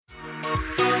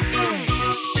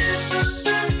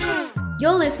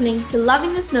You're listening to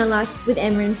Loving the Snow Life with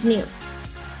Emma and Tennille.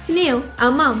 Tennille,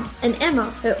 our mum, and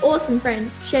Emma, her awesome friend,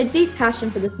 share deep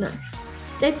passion for the snow.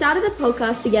 They started the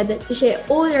podcast together to share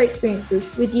all their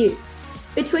experiences with you.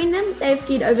 Between them, they have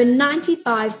skied over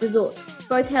 95 resorts,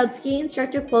 both held ski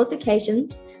instructor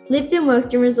qualifications, lived and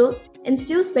worked in resorts, and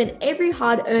still spend every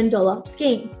hard-earned dollar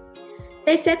skiing.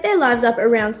 They set their lives up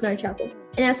around snow travel,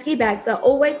 and our ski bags are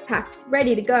always packed,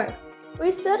 ready to go.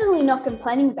 We're certainly not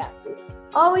complaining about this,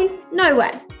 are we? No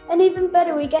way. And even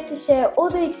better, we get to share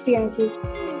all the experiences.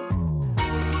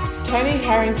 Tony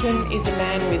Harrington is a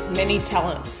man with many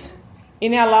talents.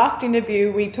 In our last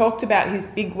interview, we talked about his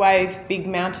big wave, big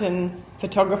mountain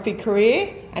photography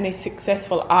career and his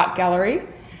successful art gallery.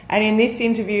 And in this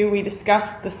interview, we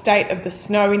discussed the state of the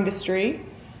snow industry,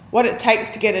 what it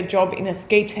takes to get a job in a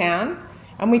ski town,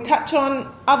 and we touch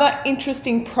on other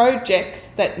interesting projects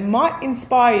that might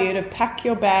inspire you to pack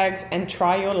your bags and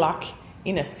try your luck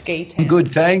in a ski town.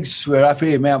 Good, thanks. We're up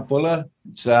here at Mount Buller.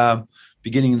 It's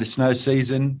beginning of the snow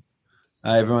season.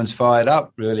 Everyone's fired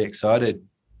up, really excited.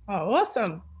 Oh,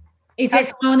 awesome. Is there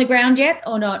snow on the ground yet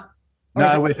or not?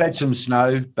 No, we've had some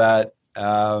snow, but,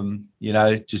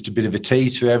 just a bit of a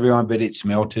tease for everyone, but it's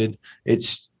melted.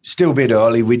 It's still a bit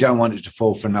early. We don't want it to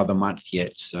fall for another month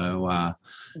yet. So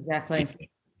exactly.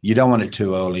 You don't want it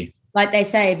too early. Like they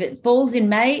say, if it falls in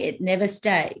May, it never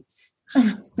stays.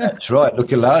 That's right.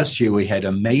 Look, at last year we had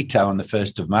a meter on the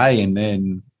 1st of May and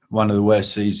then one of the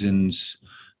worst seasons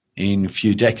in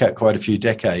quite a few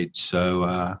decades.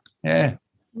 So, yeah.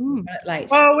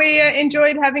 Well, we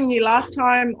enjoyed having you last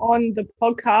time on the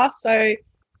podcast. So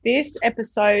this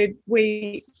episode,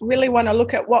 we really want to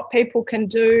look at what people can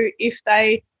do if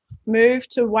they move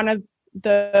to one of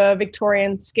the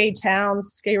Victorian ski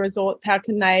towns, ski resorts. How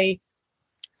can they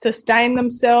sustain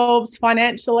themselves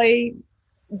financially?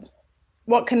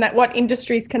 What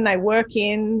industries can they work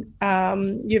in?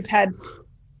 You've had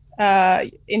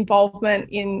involvement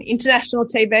in international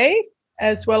TV,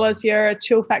 as well as your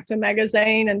Chill Factor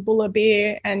magazine and Buller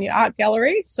Beer and your art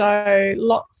gallery. So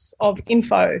lots of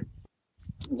info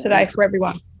today for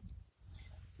everyone.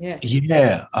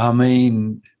 Yeah. I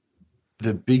mean,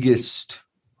 the biggest,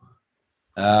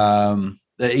 the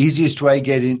easiest way to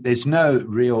get in, there's no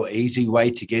real easy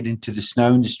way to get into the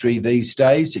snow industry these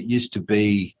days. It used to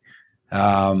be,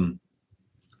 for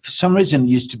some reason, it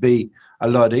used to be a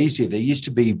lot easier. There used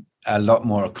to be a lot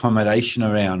more accommodation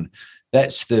around.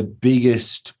 That's the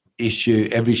biggest issue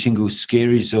every single ski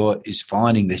resort is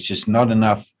finding. There's just not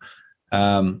enough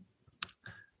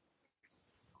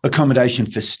accommodation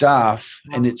for staff,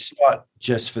 and it's not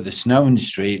just for the snow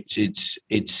industry.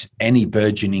 It's any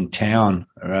burgeoning town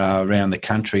around the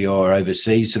country or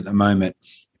overseas at the moment.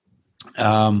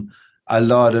 A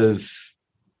lot of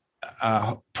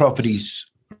properties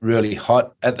really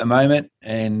hot at the moment,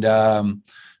 and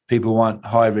people want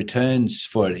high returns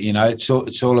for it. You know, it's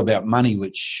all about money,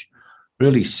 which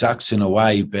really sucks in a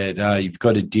way, but you've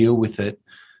got to deal with it.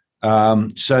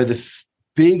 So the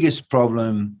biggest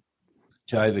problem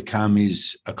to overcome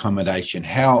is accommodation.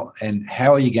 How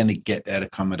are you going to get that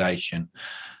accommodation?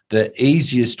 The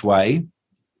easiest way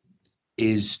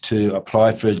is to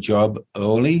apply for a job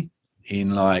early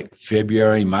in like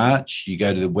February, March. You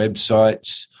go to the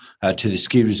websites, to the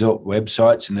ski resort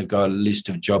websites, and they've got a list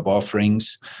of job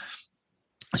offerings.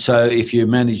 So if you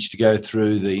manage to go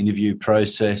through the interview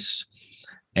process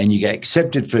and you get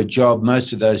accepted for a job,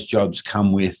 most of those jobs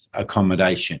come with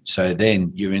accommodation. So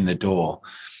then you're in the door.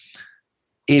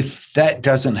 If that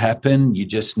doesn't happen, you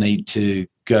just need to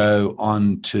go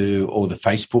on to all the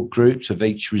Facebook groups of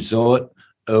each resort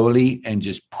early and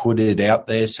just put it out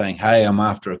there saying, hey, I'm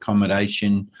after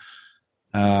accommodation.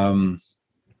 Is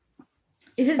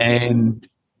it? And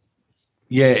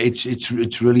yeah,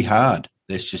 it's really hard.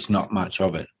 There's just not much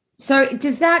of it. So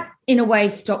does that in a way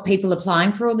stop people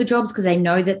applying for all the jobs because they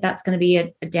know that that's going to be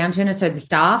a downturner? So the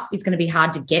staff is going to be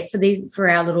hard to get for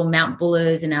our little Mount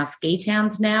Bullers and our ski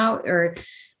towns now, or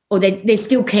they're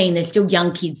still keen. They're still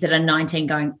young kids that are 19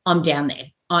 going, I'm down there.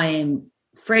 I am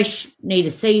fresh, need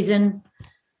a season.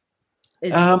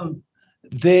 It's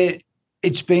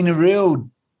been a real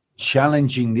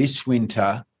challenging this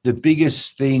winter. The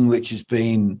biggest thing which has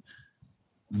been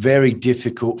very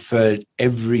difficult for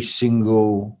every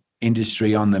single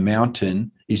industry on the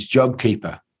mountain is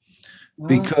JobKeeper. Wow.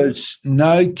 Because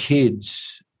no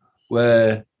kids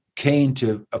were keen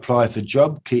to apply for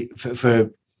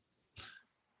JobKeeper.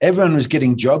 Everyone was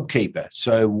getting JobKeeper,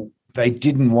 so they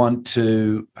didn't want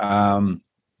to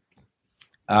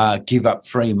give up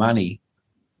free money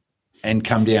and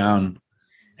come down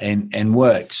and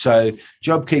work. So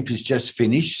JobKeeper's just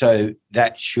finished, so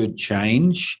that should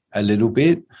change a little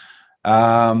bit.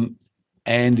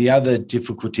 And the other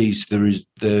difficulties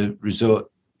the resort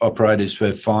operators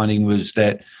were finding was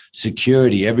that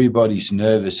security. Everybody's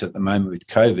nervous at the moment with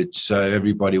COVID, so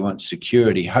everybody wants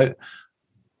security. Hope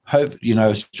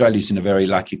Australia's in a very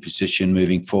lucky position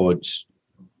moving forwards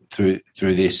through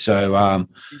this. So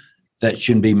that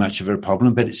shouldn't be much of a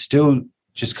problem, but it still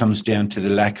just comes down to the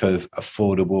lack of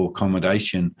affordable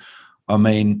accommodation. I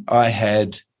mean,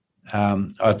 I've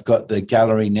got the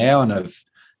gallery now, and I've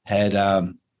had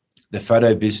the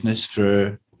photo business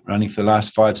running for the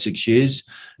last 5-6 years,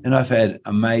 and I've had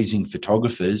amazing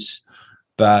photographers,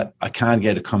 but I can't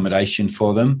get accommodation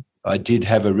for them. I did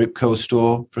have a Rip Curl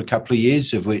store for a couple of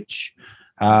years, of which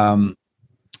I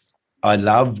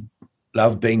love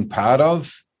being part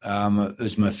of. It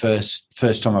was my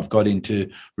first time I've got into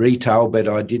retail, but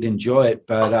I did enjoy it.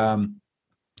 But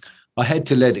I had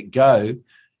to let it go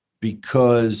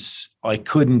because I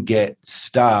couldn't get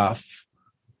staff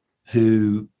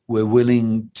who were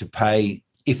willing to pay.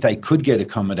 If they could get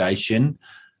accommodation,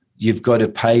 you've got to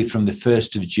pay from the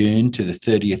 1st of June to the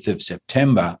 30th of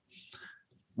September,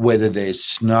 whether there's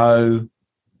snow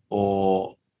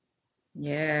or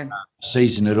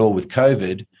season at all with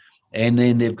COVID. And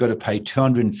then they've got to pay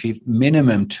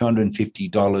minimum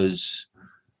 $250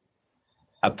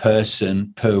 a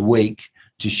person per week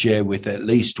to share with at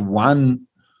least one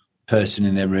person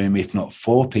in their room, if not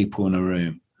 4 people in a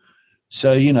room.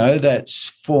 So, that's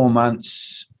 4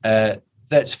 months.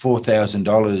 That's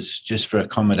 $4,000 just for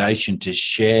accommodation to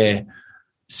share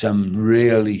some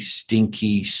really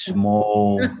stinky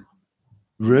small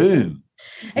room.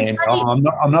 And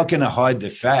I'm not going to hide the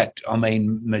fact. I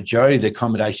mean, majority of the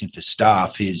accommodation for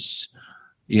staff is,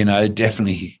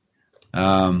 definitely.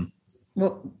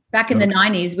 Well, back in the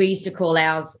 90s, we used to call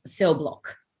ours cell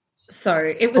block. So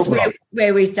it was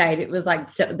where we stayed. It was like,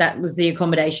 so that was the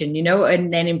accommodation,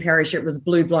 and then in Perisher it was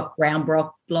blue block, brown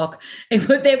block.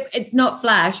 It's not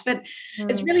flash, but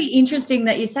it's really interesting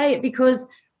that you say it, because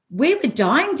we were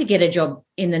dying to get a job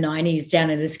in the 90s down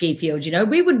at a ski field.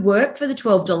 We would work for the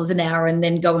 $12 an hour and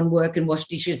then go and work and wash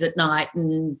dishes at night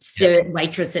and serve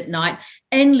waitress at night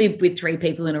and live with 3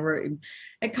 people in a room.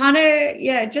 It kind of,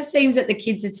 it just seems that the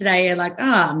kids of today are like,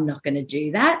 I'm not going to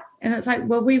do that. And it's like,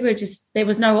 well, there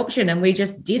was no option and we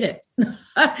just did it.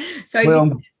 So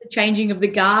the changing of the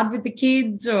guard with the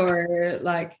kids, or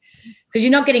like, because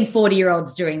you're not getting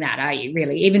 40-year-olds doing that, are you,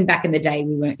 really? Even back in the day,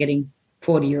 we weren't getting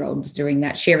 40-year-olds doing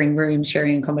that, sharing rooms,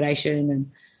 sharing accommodation.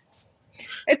 And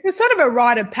it's a sort of a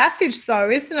rite of passage, though,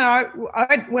 isn't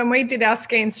it? When we did our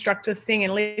ski instructors thing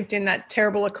and lived in that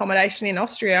terrible accommodation in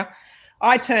Austria,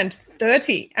 I turned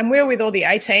 30 and we were with all the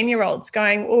 18-year-olds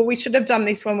going, well, we should have done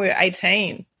this when we were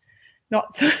 18,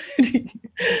 not 30.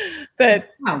 But,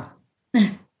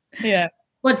 yeah.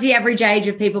 What's the average age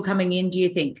of people coming in, do you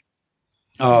think?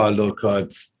 Oh, look,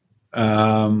 I've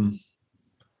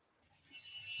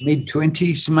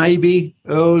mid-20s maybe,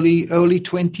 early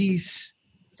 20s.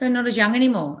 So not as young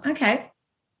anymore. Okay.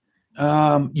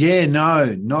 No,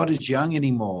 not as young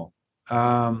anymore.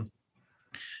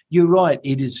 You're right.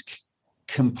 It is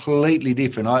completely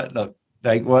different. What do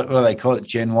they call it?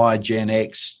 Gen Y, Gen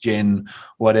X, Gen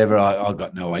whatever. I've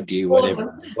got no idea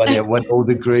what all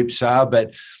the groups are,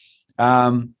 but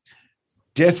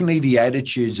definitely the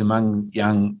attitudes among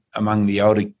the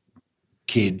older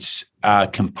kids are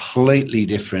completely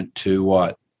different to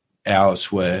what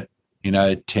ours were,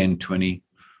 10, 20,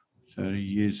 30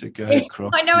 years ago.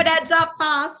 I know it adds up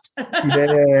fast.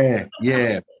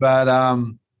 Yeah. But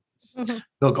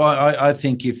look, I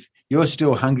think if you're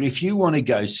still hungry, if you want to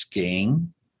go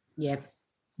skiing,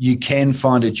 you can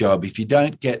find a job. If you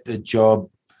don't get the job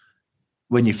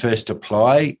when you first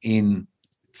apply in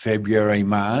February,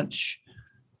 March,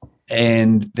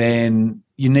 and then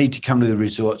you need to come to the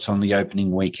resorts on the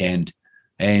opening weekend,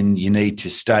 and you need to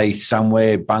stay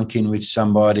somewhere, bunk in with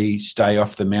somebody, stay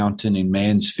off the mountain in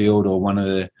Mansfield or one of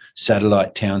the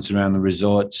satellite towns around the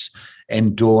resorts,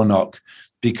 and door knock,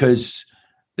 because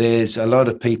there's a lot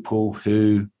of people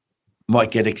who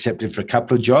might get accepted for a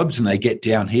couple of jobs and they get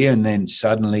down here, and then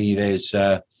suddenly there's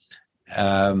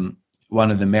one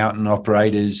of the mountain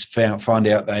operators find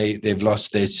out they've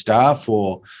lost their staff,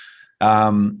 or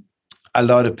a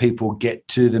lot of people get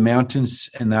to the mountains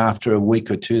and after a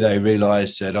week or two they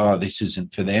realise that, this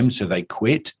isn't for them, so they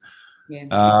quit. Yeah.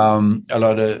 A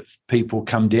lot of people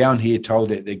come down here told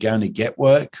that they're going to get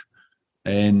work,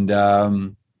 and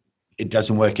it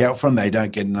doesn't work out for them. They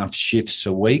don't get enough shifts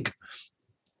a week.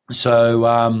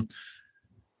 So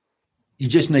you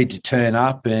just need to turn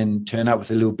up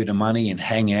with a little bit of money and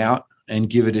hang out and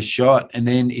give it a shot. And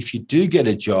then if you do get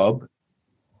a job,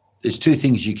 there's 2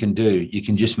 things you can do. You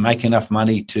can just make enough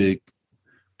money to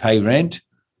pay rent,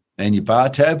 and your bar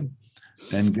tab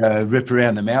and go rip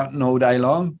around the mountain all day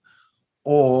long,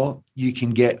 or you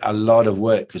can get a lot of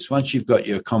work, because once you've got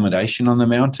your accommodation on the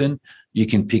mountain, you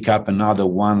can pick up another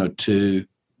 1 or 2,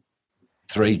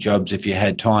 3 jobs if you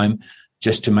had time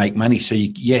just to make money. So,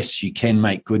 yes, you can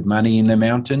make good money in the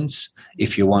mountains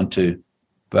if you want to.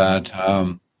 But,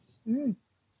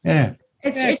 yeah.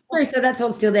 It's true. So that's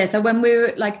all still there. So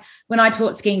when I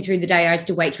taught skiing through the day, I used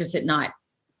to waitress at night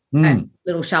at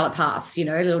little Charlotte Pass, a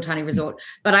little tiny resort.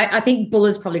 But I think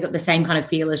Buller's probably got the same kind of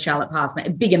feel as Charlotte Pass, a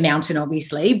bigger mountain,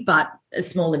 obviously, but a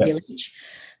smaller village.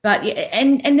 But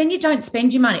and then you don't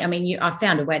spend your money. I mean, I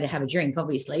found a way to have a drink,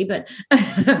 obviously, but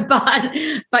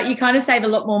but you kind of save a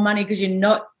lot more money because you're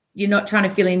not trying to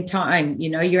fill in time.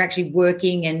 You're actually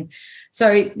working, and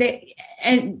so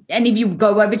and if you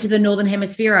go over to the Northern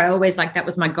Hemisphere, I always that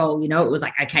was my goal. It was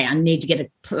like, okay, I need to get a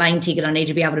plane ticket. I need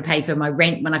to be able to pay for my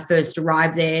rent when I first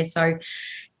arrived there. So,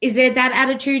 is there that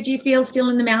attitude you feel still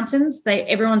in the mountains?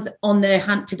 Everyone's on the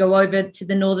hunt to go over to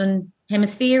the Northern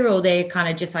Hemisphere, or they're kind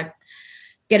of just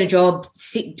get a job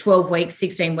 12 weeks,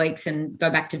 16 weeks and go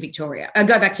back to Victoria,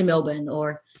 go back to Melbourne?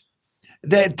 Or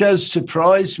that does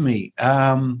surprise me.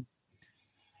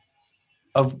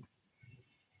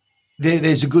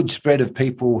 There's a good spread of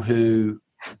people who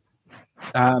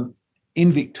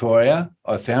in Victoria,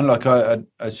 I found,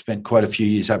 I spent quite a few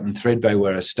years up in Thredbo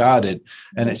where I started,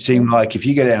 and it seemed like if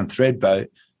you go down Thredbo,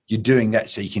 you're doing that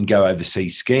so you can go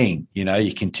overseas skiing,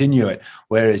 you continue it.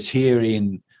 Whereas here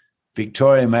in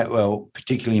Victoria,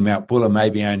 particularly Mount Buller,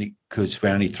 maybe only because we're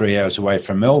only 3 hours away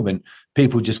from Melbourne,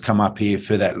 people just come up here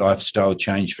for that lifestyle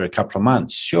change for a couple of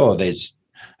months. Sure, there's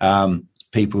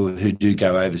people who do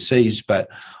go overseas, but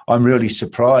I'm really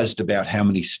surprised about how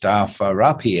many staff are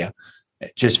up here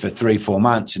just for 3-4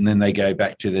 months, and then they go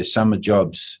back to their summer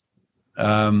jobs.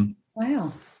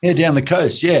 Wow. Yeah, down the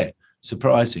coast, yeah.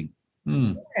 Surprising.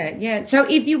 Yeah. So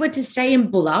if you were to stay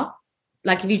in Buller,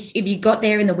 if you got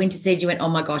there in the winter season, you went, oh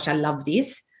my gosh, I love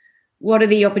this. What are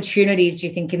the opportunities, do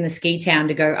you think, in the ski town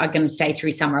to go, I'm going to stay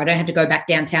through summer? I don't have to go back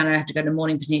downtown. I don't have to go to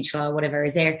Morning Peninsula or whatever.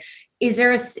 Is the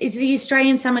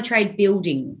Australian summer trade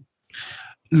building?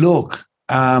 Look,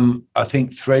 I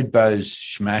think Thredbo's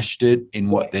smashed it in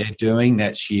what they're doing.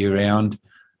 That's year round.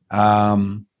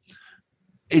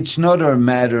 It's not a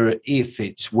matter if,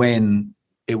 it's when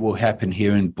it will happen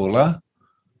here in Buller.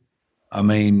 I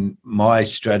mean, my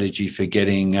strategy for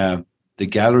getting the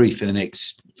gallery for the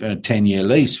next 10-year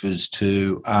lease was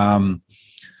to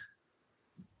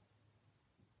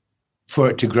for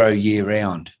it to grow year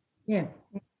round. Yeah.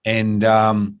 And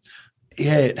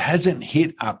it hasn't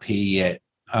hit up here yet.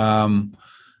 And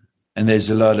there's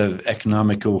a lot of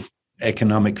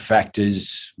economic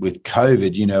factors with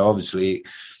COVID. Obviously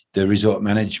the Resort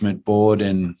Management Board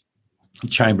and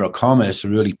Chamber of Commerce are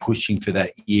really pushing for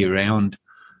that year round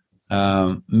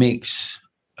mix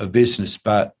of business,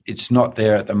 but it's not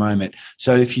there at the moment.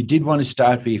 So if you did want to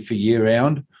start here for year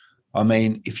round, I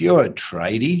mean, if you're a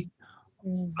tradie,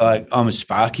 like I'm a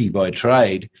sparky by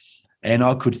trade, and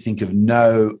I could think of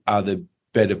no other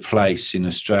better place in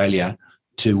Australia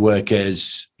to work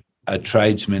as a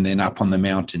tradesman than up on the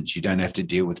mountains. You don't have to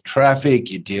deal with traffic.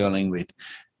 You're dealing with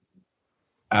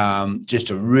just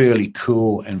a really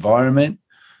cool environment.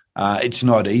 It's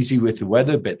not easy with the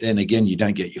weather, but then again, you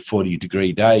don't get your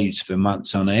 40-degree days for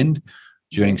months on end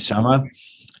during summer.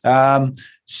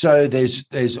 So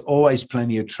there's always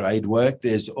plenty of trade work.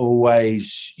 There's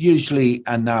always usually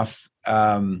enough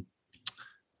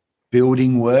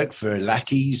building work for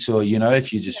lackeys, or,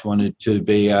 if you just wanted to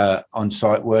be a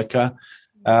on-site worker.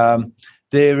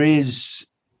 There is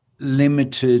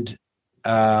limited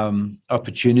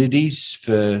opportunities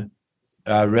for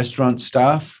restaurant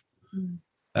staff.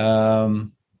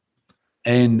 And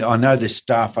I know the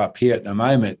staff up here at the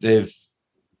moment, they've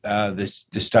the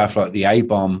staff like the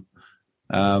A-Bomb,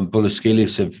 Buller Ski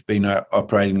Lifts have been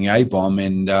operating the A-Bomb,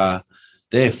 and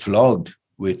they're flogged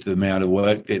with the amount of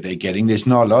work that they're getting. There's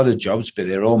not a lot of jobs, but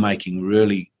they're all making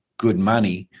really good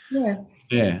money.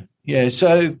 Yeah.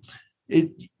 So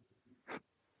it's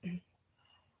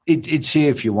here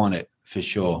if you want it, for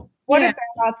sure. What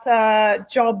about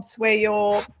jobs where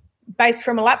you're based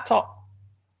from a laptop?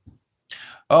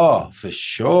 Oh, for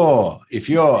sure. If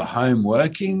you're home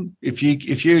working, if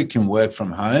you can work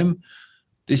from home,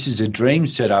 this is a dream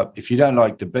setup. If you don't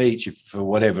like the beach, for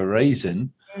whatever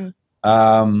reason,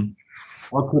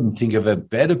 I couldn't think of a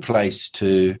better place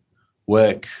to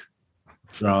work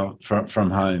from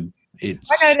home. It's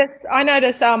I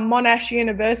notice Monash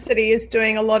University is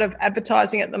doing a lot of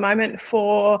advertising at the moment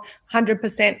for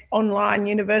 100% online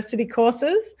university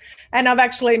courses. And I've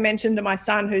actually mentioned to my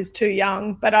son, who's too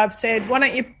young, but I've said, why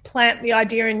don't you plant the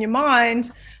idea in your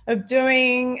mind of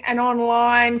doing an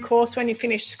online course when you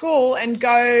finish school and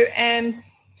go and,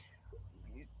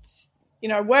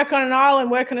 work on an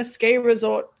island, work on a ski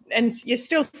resort, and you're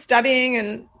still studying,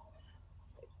 and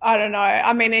I don't know.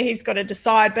 I mean, he's got to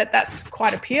decide, but that's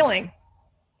quite appealing.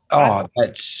 Oh,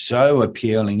 that's so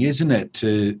appealing, isn't it?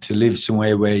 To live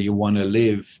somewhere where you want to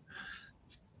live,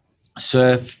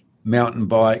 surf, mountain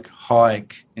bike,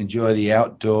 hike, enjoy the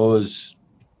outdoors,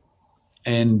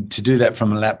 and to do that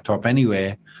from a laptop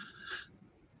anywhere.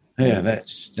 Yeah,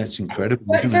 that's incredible.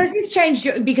 So has this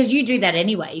changed because you do that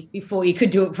anyway before you could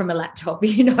do it from a laptop,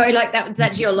 like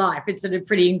that's your life. It's a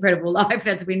pretty incredible life,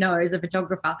 as we know, as a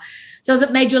photographer. So has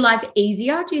it made your life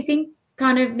easier, do you think,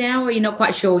 kind of now, or you're not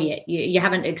quite sure yet? You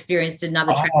haven't experienced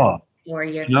another travel or a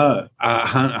year? No,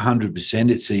 100%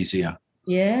 it's easier.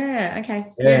 Yeah,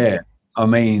 okay. Yeah. I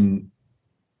mean,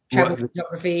 travel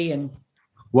photography and...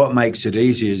 What makes it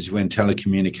easier is when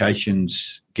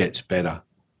telecommunications gets better.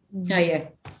 Oh, yeah.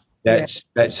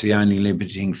 That's the only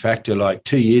limiting factor. Like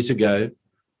 4 years ago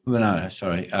and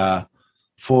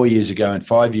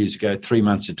 5 years ago, 3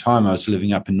 months of time, I was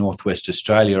living up in northwest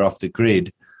Australia off the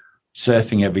grid,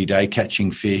 surfing every day,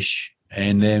 catching fish.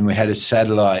 And then we had a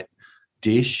satellite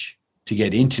dish to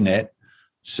get internet.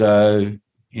 So,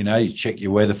 you check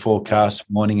your weather forecast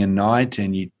morning and night,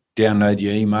 and you download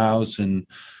your emails, and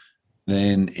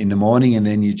then in the morning, and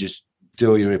then you just do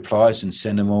all your replies and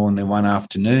send them all in the one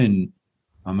afternoon.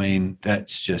 I mean,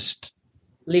 that's just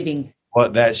living.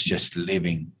 That's just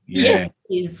living. Yeah. It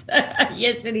is.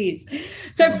 Yes, it is.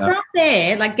 So from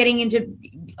there, like getting into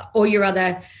all your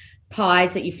other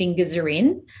pies that your fingers are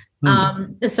in.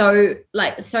 So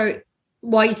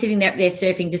while you're sitting there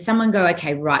surfing, does someone go,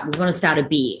 okay, right, we want to start a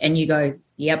beer? And you go,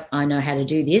 yep, I know how to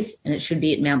do this, and it should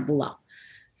be at Mount Buller.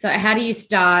 So how do you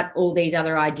start all these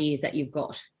other ideas that you've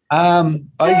got?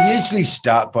 I usually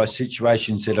start by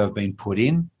situations that I've been put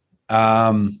in.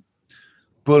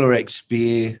 Buller X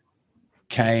Beer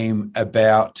came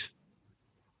about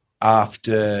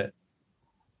after,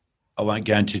 I won't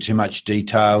go into too much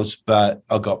details, but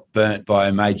I got burnt by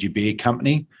a major beer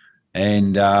company,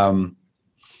 and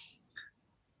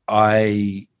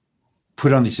I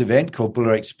put on this event called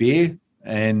Buller X Beer,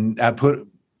 and I put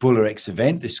Buller X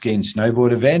event, the ski and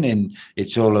snowboard event, and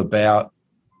it's all about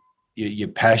your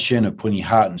passion of putting your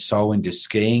heart and soul into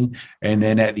skiing, and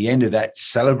then at the end of that,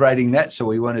 celebrating that. So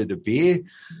we wanted a beer.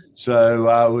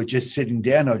 So we're just sitting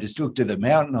down. I just looked at the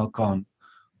mountain. I've gone,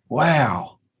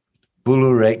 wow,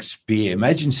 Buller X Beer.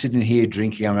 Imagine sitting here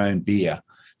drinking our own beer.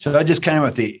 So I just came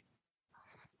up with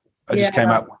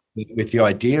the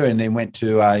idea, and then went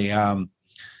to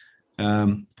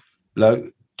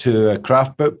a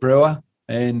craft brewer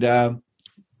and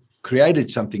created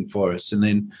something for us, and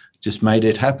then just made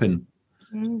it happen.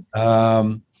 And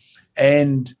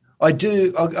I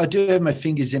do have my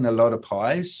fingers in a lot of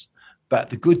pies, but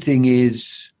the good thing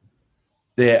is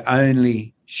they're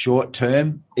only short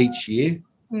term each year,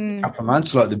 a couple of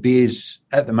months. Like the beers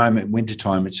at the moment,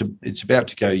 wintertime, it's about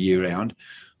to go year round,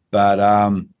 but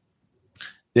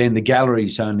then the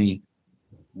gallery's only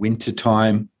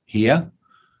wintertime here,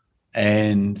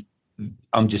 and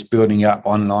I'm just building up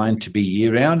online to be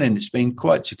year round, and it's been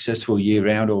quite successful year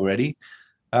round already.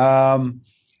 And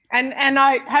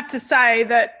I have to say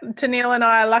that Tennille and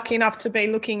I are lucky enough to be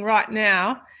looking right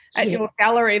now at your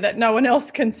gallery that no one else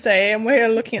can see, and we're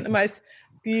looking at the most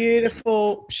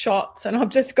beautiful shots, and I've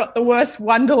just got the worst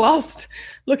wanderlust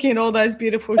looking at all those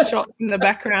beautiful shots in the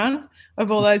background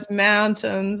of all those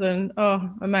mountains, and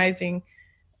amazing.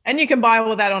 And you can buy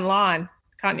all that online,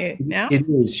 can't you, now? It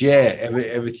is, yeah.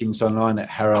 Everything's online at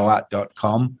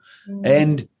harrowart.com.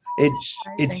 And it's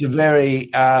a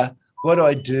very what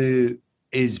I do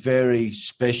is very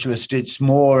specialist. It's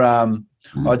more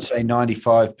I'd say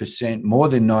 95%, more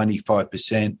than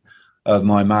 95% of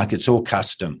my market's all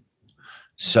custom.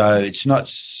 So it's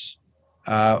not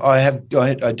I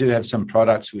do have some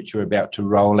products which are about to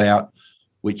roll out,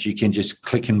 which you can just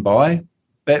click and buy.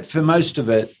 But for most of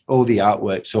it, all the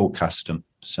artwork's all custom.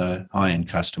 So high-end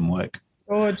custom work.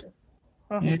 Gorgeous.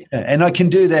 Oh. Yeah. And I can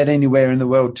do that anywhere in the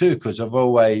world too, because I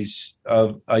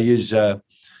use a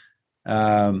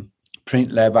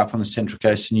print lab up on the Central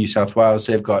Coast of New South Wales.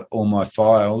 They've got all my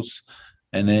files,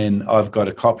 and then I've got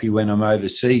a copy when I'm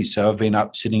overseas. So I've been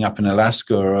sitting up in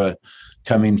Alaska, or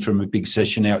come in from a big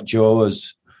session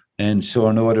outdoors and saw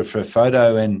an order for a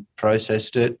photo and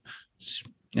processed it.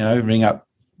 Ring up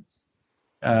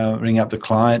the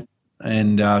client,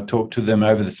 and talk to them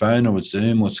over the phone or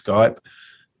Zoom or Skype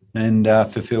and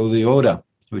fulfill the order,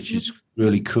 which is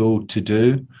really cool to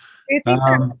do. Do you think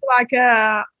that's like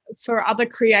for other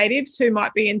creatives who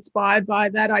might be inspired by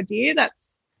that idea,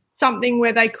 that's something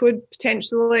where they could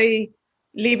potentially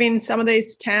live in some of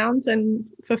these towns and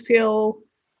fulfill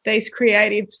these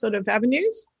creative sort of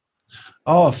avenues?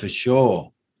 Oh, for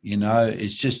sure. You know,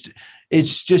 it's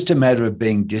just a matter of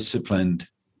being disciplined.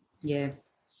 Yeah.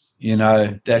 You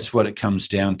know, that's what it comes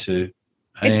down to.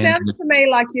 It sounds to me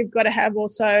like you've got to have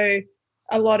also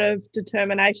a lot of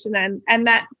determination and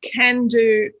that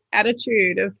can-do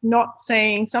attitude of not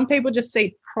seeing. Some people just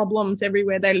see problems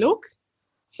everywhere they look,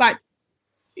 but,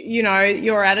 you know,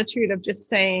 your attitude of just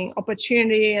seeing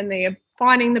opportunity and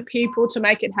finding the people to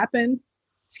make it happen.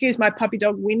 Excuse my puppy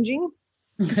dog whinging.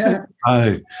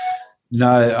 Oh,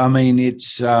 no, I mean,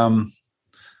 it's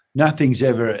nothing's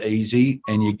ever easy,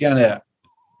 and you're going to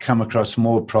come across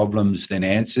more problems than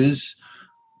answers,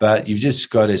 but you've just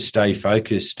got to stay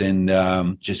focused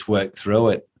and just work through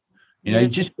it. You know,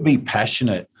 just be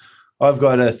passionate. I've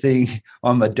got a thing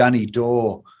on my dunny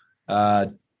door,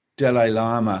 Dalai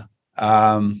Lama.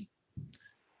 God,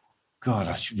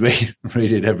 I should read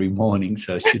it every morning,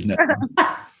 so I shouldn't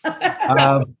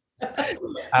have.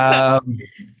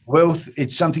 Wealth,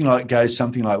 it's something like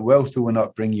wealth will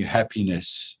not bring you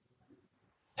happiness.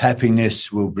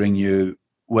 Happiness will bring you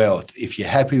wealth. If you're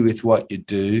happy with what you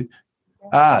do,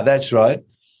 that's right.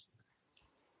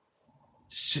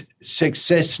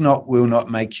 Success will not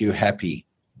make you happy.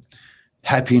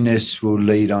 Happiness will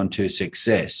lead on to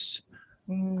success.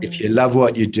 If you love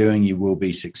what you're doing, you will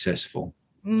be successul.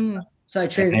 So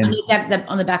true. I need that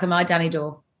on the back of my dunny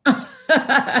door.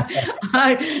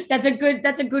 That's a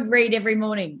good read every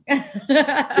morning.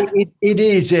 it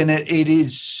is, and it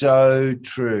is so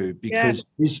true, because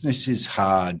business is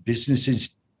hard. Business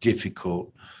is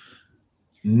difficult.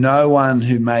 No one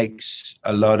who makes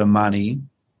a lot of money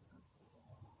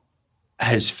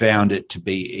has found it to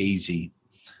be easy.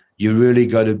 You really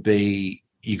got to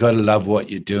love what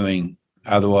you're doing.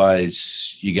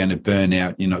 Otherwise, you're going to burn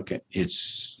out. You're not going. You'll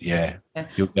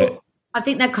get. I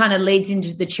think that kind of leads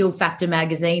into the Chill Factor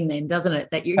magazine then, doesn't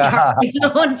it, that you're currently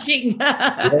launching?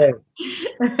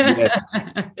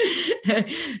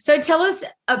 So tell us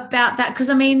about that, because,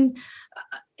 I mean,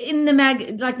 in the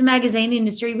magazine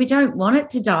industry, we don't want it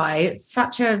to die. It's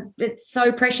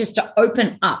so precious to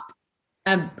open up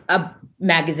a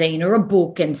magazine or a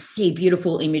book and see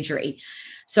beautiful imagery.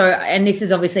 So, and this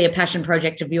is obviously a passion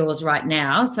project of yours right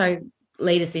now. So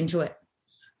lead us into it.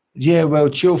 Yeah, well,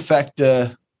 Chill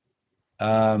Factor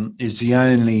is the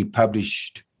only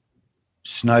published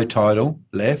snow title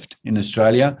left in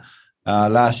Australia.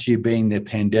 Last year being the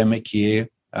pandemic year,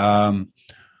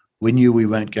 we knew we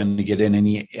weren't going to get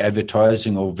any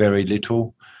advertising or very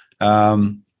little.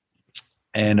 And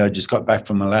I just got back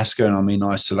from Alaska and I'm in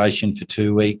isolation for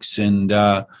 2 weeks, and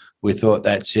we thought,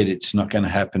 that's it, it's not going to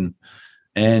happen.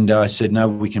 And I said, no,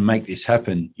 we can make this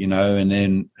happen, you know. And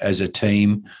then as a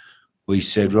team, we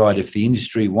said, right, if the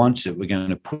industry wants it, we're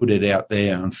going to put it out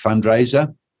there on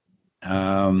fundraiser.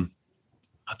 I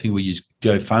think we used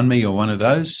GoFundMe or one of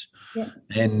those. Yeah.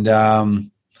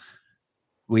 And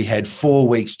we had 4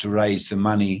 weeks to raise the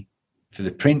money for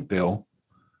the print bill.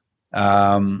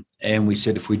 And we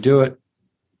said, if we do it,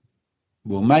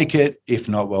 we'll make it. If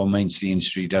not, well, it means the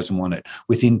industry doesn't want it.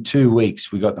 Within 2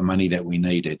 weeks, we got the money that we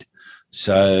needed.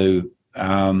 So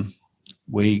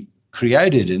we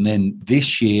created, and then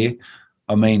this year,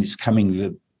 I mean, it's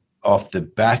coming off the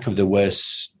back of the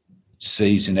worst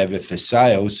season ever for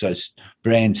sales, so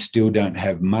brands still don't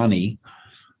have money,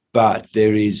 but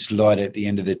there is light at the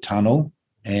end of the tunnel,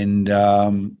 and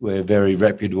we're a very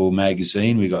reputable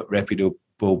magazine. We've got reputable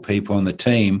people on the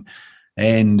team,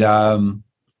 and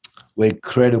we're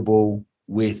credible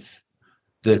with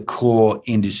the core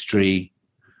industry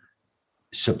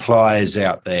suppliers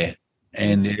out there.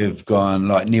 And they've gone,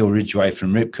 like Neil Ridgway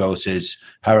from Rip Curl says,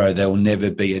 Harrow, there will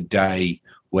never be a day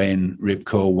when Rip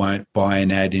Curl won't buy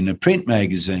an ad in a print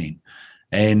magazine.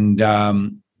 And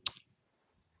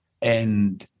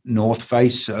North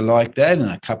Face are like that, and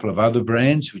a couple of other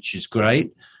brands, which is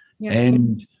great. Yeah.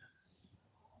 And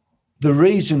the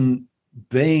reason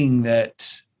being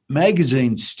that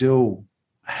magazines still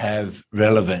have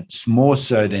relevance, more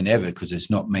so than ever, because there's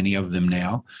not many of them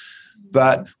now.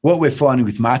 But what we're finding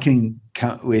with marketing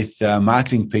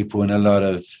people and a lot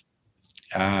of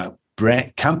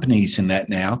brand companies and that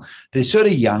now, they're sort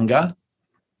of younger,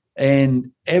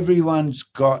 and everyone's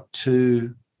got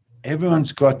to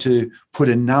put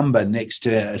a number next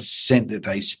to a cent that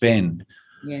they spend.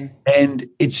 Yeah. And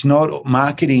it's not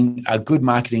marketing. A good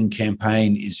marketing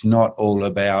campaign is not all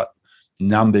about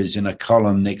numbers in a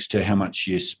column next to how much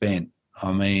you spent.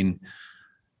 I mean,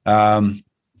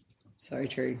 so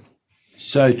true.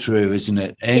 So true, isn't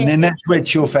it? And then that's where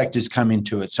Chill Factor's come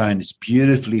into its own. It's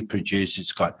beautifully produced.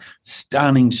 It's got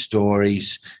stunning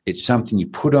stories. It's something you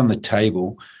put on the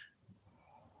table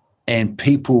and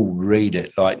people read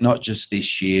it, like not just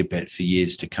this year, but for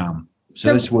years to come.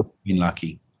 So that's what we've been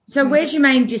lucky. So where's your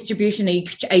main distribution? Are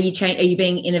you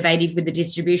being innovative with the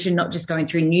distribution, not just going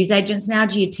through newsagents now?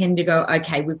 Do you tend to go,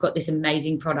 okay, we've got this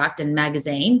amazing product and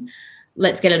magazine,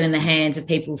 let's get it in the hands of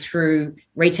people through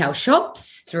retail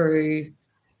shops, through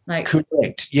like...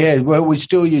 Correct. Yeah, well, we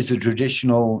still use the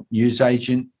traditional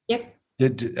newsagent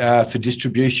for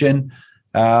distribution.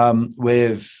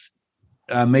 We've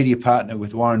a media partner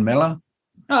with Warren Miller.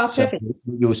 Oh, perfect. So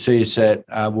you'll see us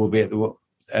we'll be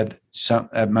at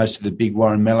most of the big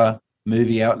Warren Miller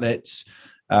movie outlets.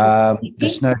 The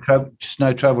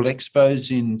Snow Travel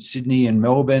Expos in Sydney and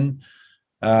Melbourne.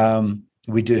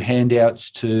 We do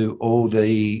handouts to all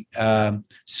the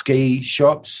ski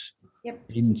shops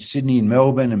in Sydney and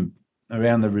Melbourne and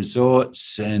around the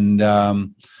resorts, and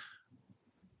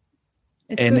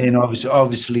then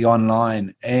obviously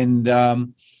online.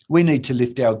 And we need to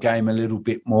lift our game a little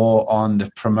bit more on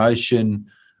the promotion,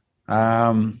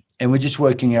 and we're just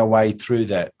working our way through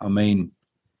that. I mean,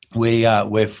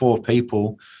 we're 4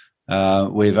 people.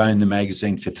 We've owned the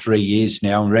magazine for 3 years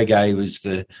now, and Reggae was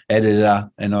the editor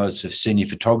and I was a senior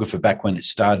photographer back when it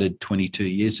started 22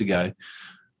 years ago.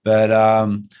 But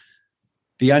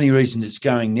the only reason it's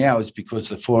going now is because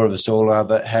the 4 of us all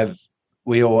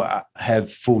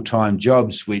have full-time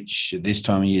jobs, which this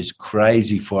time of year is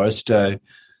crazy for us. So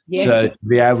to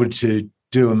be able to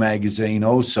do a magazine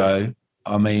also,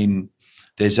 I mean,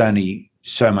 there's only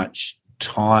so much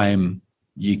time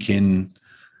you can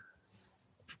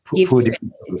put in.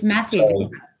 It's massive.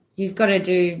 You've got to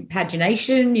do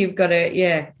pagination. You've got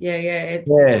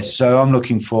to, So I'm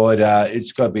looking forward.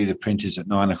 It's got to be the printers at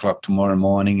 9 o'clock tomorrow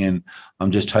morning, and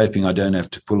I'm just hoping I don't have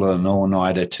to pull an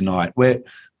all-nighter tonight. We're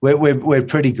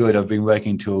pretty good. I've been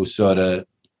working till sort of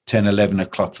 10, 11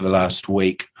 o'clock for the last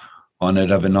week on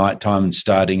it over night time, and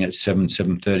starting at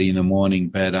 7:30 in the morning.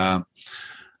 But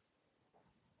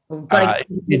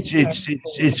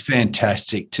it's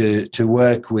fantastic to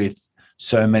work with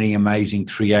so many amazing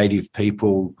creative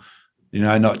people, you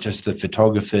know, not just the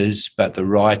photographers, but the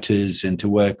writers, and to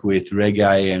work with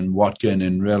Reggae and Watkin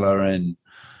and Rilla, and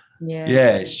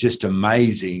it's just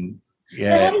amazing.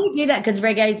 Yeah. So how do you do that? Because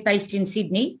Reggae is based in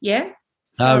Sydney, yeah?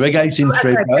 Reggae's in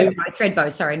Thredbo.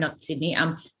 Thredbo, sorry, not Sydney.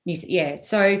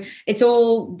 So it's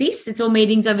all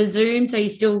meetings over Zoom. So you're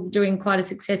still doing quite a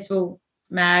successful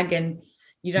mag, and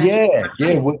you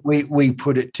don't. We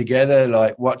put it together.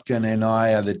 Like Watkin and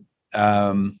I are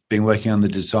been working on the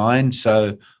design.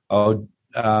 So I'll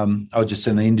just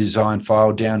send the InDesign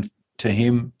file down to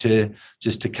him to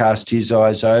cast his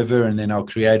eyes over, and then I'll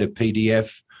create a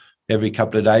PDF every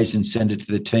couple of days and send it to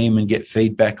the team and get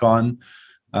feedback on.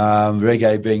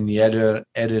 Reggae being the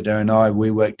editor and I,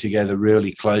 we work together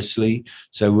really closely.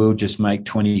 So we'll just make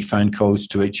 20 phone calls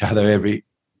to each other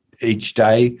each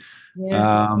day.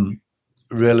 Yeah.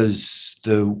 Rilla's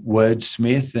the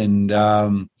wordsmith,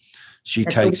 and she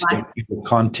takes the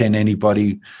content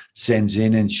anybody sends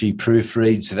in, and she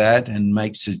proofreads that and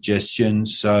makes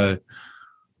suggestions. So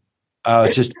I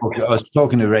was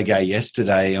talking to Reggae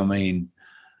yesterday. I mean,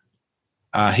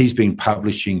 he's been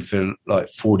publishing for like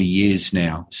 40 years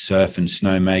now, surf and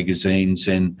snow magazines,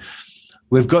 and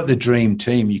we've got the dream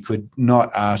team. You could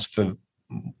not ask for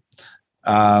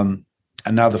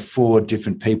another 4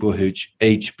 different people who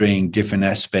each bring different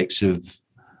aspects of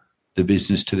the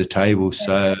business to the table.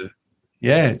 So,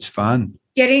 yeah, it's fun.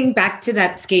 Getting back to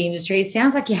that ski industry, it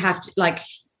sounds like you have to, like,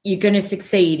 you're going to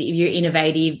succeed if you're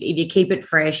innovative, if you keep it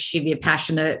fresh, if you're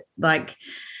passionate. Like,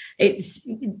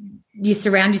 you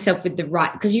surround yourself with the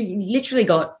right, because you literally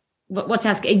got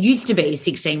it used to be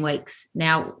 16 weeks,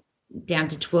 now down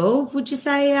to 12. Would you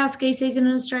say our ski season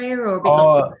in Australia, or a bit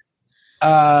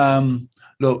like?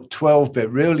 Look, 12, but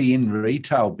really in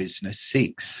retail business,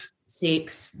 6.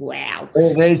 6, wow.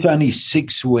 There's only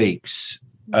 6 weeks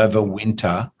over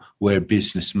winter where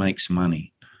business makes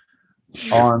money.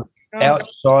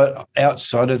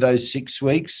 Outside of those 6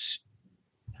 weeks,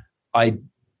 I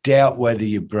doubt whether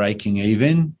you're breaking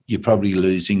even. You're probably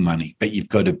losing money, but you've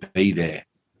got to be there.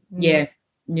 Yeah.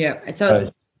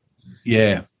 So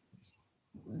it's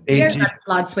very much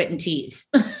blood, sweat and tears.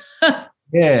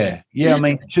 Yeah. I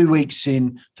mean,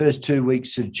 first 2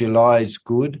 weeks of July is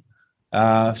good.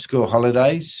 School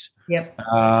holidays. Yep.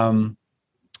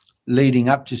 Leading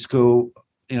up to school,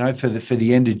 you know, for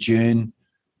the end of June,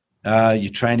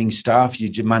 your training staff,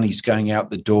 your money's going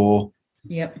out the door.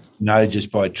 Yep.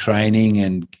 Just by training,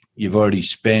 and you've already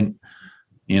spent,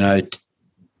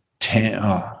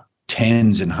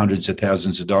 tens and hundreds of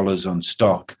thousands of dollars on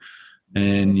stock,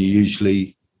 and you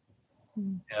usually,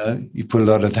 you put a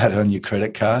lot of that on your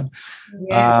credit card.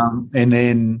 Yeah. And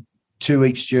then 2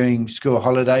 weeks during school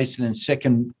holidays, and then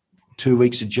second 2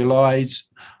 weeks of July is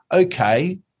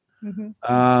okay.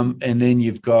 Mm-hmm. And then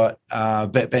you've got,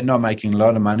 but not making a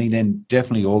lot of money. Then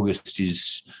definitely August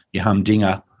is your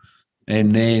humdinger.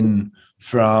 And then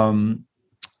from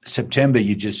September,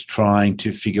 you're just trying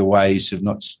to figure ways of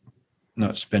not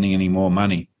spending any more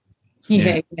money.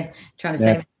 Yeah. Trying to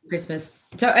save Christmas.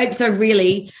 So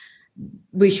really,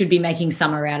 we should be making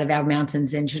summer out of our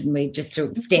mountains, and shouldn't we, just to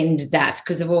extend that,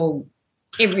 because of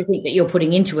everything that you're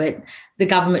putting into it. The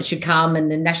government should come,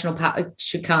 and the national park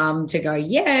should come to go,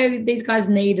 these guys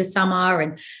need a summer,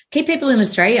 and keep people in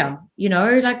Australia,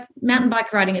 like mountain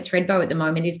bike riding at Thredbo at the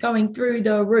moment is going through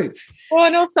the roof. Well,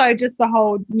 and also just the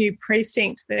whole new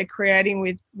precinct they're creating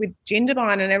with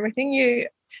Jindabyne and everything.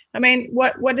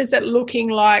 What is it looking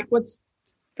like? What's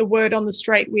the word on the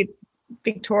street with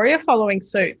Victoria following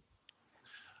suit?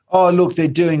 Oh, look, they're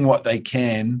doing what they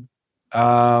can.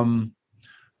 I'm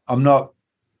not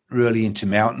really into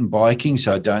mountain biking,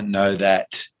 so I don't know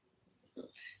that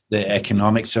the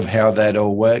economics of how that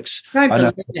all works. Don't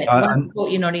believe it. What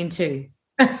sport you're not into?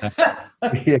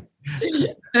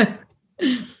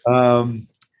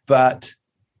 But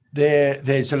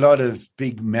there's a lot of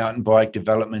big mountain bike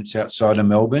developments outside of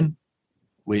Melbourne,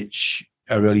 which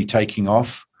are really taking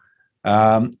off.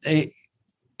 It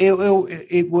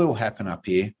will happen up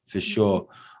here for sure.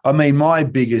 My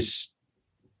biggest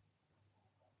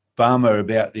bummer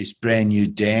about this brand new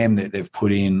dam that they've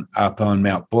put in up on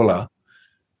Mount Buller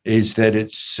is that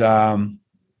it's they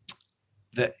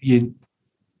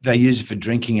use it for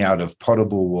drinking out of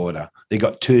potable water. They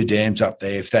got 2 dams up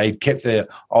there. If they kept the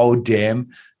old dam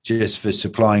just for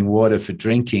supplying water for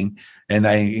drinking, and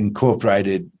they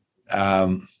incorporated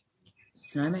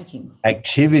snowmaking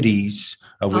activities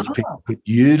of which people could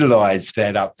utilise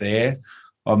that up there,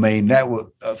 that would,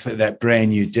 for that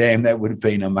brand new dam, that would have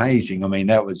been amazing.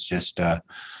 That was just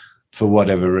for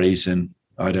whatever reason,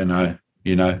 I don't know.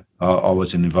 I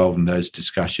wasn't involved in those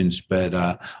discussions, but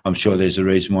I'm sure there's a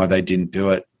reason why they didn't do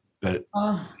it. But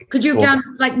could you have done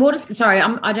like water? Sorry,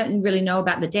 I don't really know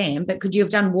about the dam, but could you have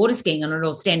done water skiing on it,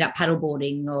 or stand-up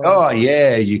paddleboarding? Or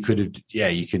you could have. Yeah,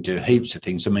 you could do heaps of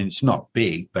things. It's not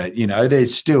big, but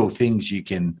there's still things you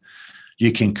can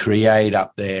create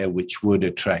up there which would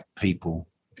attract people.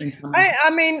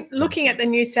 Looking at the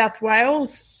New South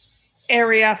Wales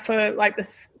area for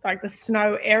the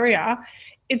snow area,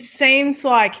 it seems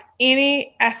like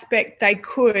any aspect they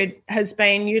could has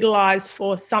been utilised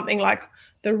for something like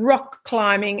the rock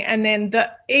climbing, and then the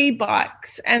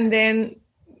e-bikes, and then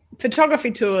photography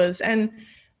tours and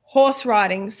horse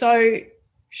riding. So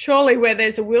surely where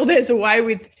there's a will, there's a way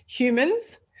with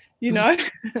humans, It's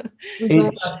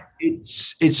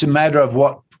a matter of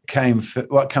what comes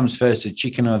first, the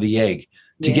chicken or the egg.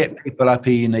 To get people up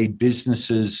here, you need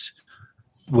businesses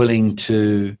willing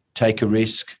to take a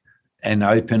risk and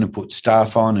open and put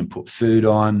staff on and put food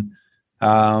on.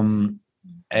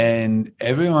 And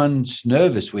everyone's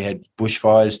nervous. We had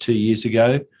bushfires 2 years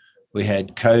ago. We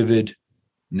had COVID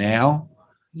now.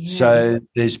 Yeah. So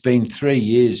there's been 3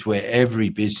 years where every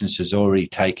business has already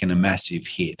taken a massive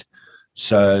hit.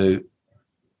 So,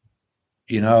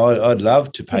 I'd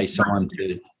love to pay someone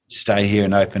to stay here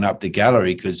and open up the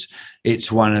gallery, because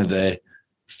it's one of the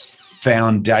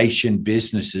foundation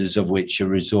businesses of which a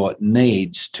resort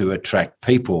needs to attract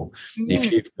people. Yeah.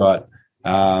 If you've got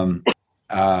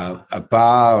a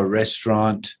bar, a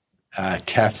restaurant, a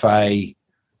cafe,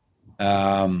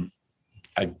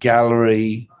 a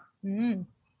gallery,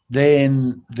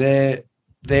 then they're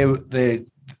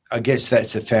I guess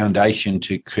that's the foundation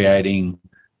to creating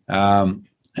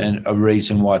and a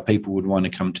reason why people would want to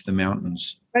come to the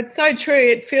mountains. That's so true.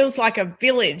 It feels like a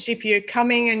village. If you're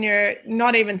coming and you're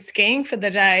not even skiing for the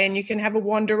day, and you can have a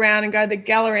wander around and go to the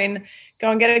gallery and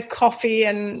go and get a coffee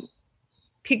and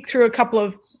pick through a couple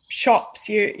of shops,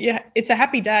 it's a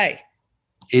happy day.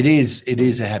 It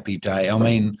is a happy day.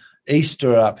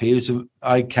 Easter up here,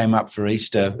 I came up for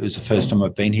Easter. It was the first time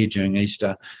I've been here during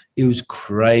Easter. It was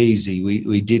crazy.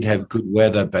 We did have good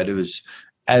weather, but it was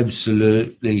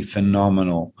absolutely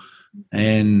phenomenal.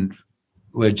 And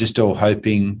we're just all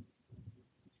hoping,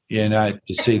 to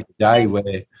see the day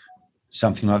where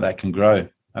something like that can grow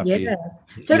up here.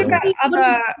 So sorry,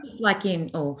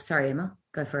 Emma,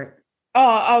 go for it. Oh,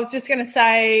 I was just going to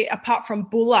say, apart from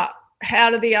Bulla, how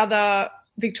do the other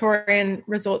Victorian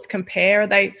resorts compare? Are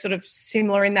they sort of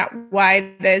similar in that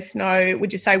way?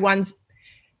 Would you say one's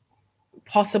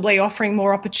possibly offering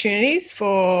more opportunities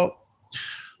for?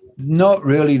 Not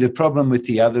really. The problem with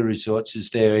the other resorts is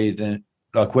they're either,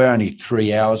 like, we're only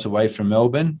 3 hours away from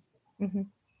Melbourne,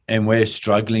 and we're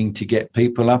struggling to get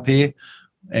people up here.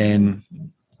 And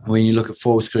when you look at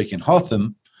Falls Creek and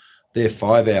Hotham, they're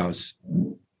 5 hours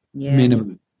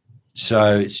minimum.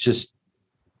 So it's just.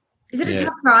 Is it a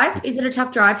tough drive? Is it a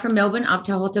tough drive from Melbourne up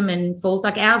to Hotham and Falls?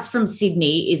 Like ours from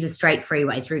Sydney is a straight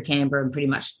freeway through Canberra and pretty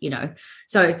much,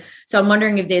 So I'm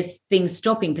wondering if there's things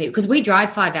stopping people, because we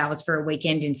drive 5 hours for a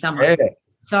weekend in summer. Yeah.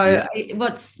 So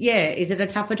is it a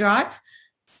tougher drive?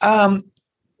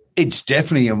 It's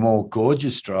definitely a more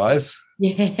gorgeous drive.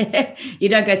 Yeah. You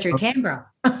don't go through Canberra.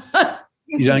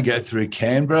 You don't go through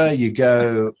Canberra. You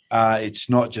go, it's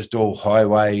not just all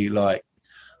highway. Like,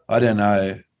 I don't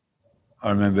know. I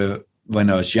remember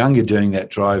when I was younger doing that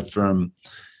drive from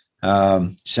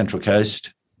Central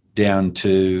Coast down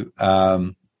to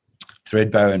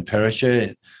Thredbo and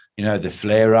Perisher, the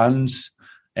flare runs,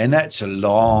 and that's a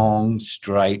long,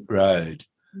 straight road.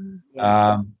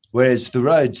 Whereas the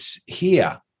roads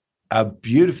here are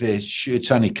beautiful.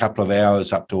 It's only a couple of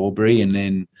hours up to Albury, and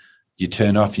then you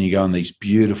turn off and you go on these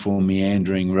beautiful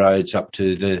meandering roads up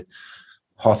to the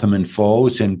Hotham and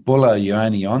Falls. And Bulla, you're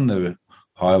only on the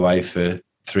highway for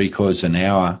 3/4 an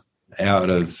hour out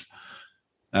of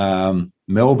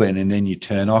Melbourne, and then you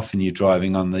turn off and you're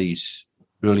driving on these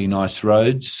really nice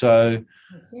roads. So,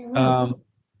 the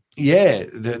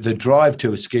drive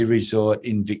to a ski resort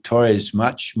in Victoria is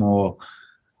much more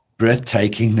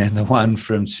breathtaking than the one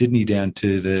from Sydney down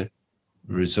to the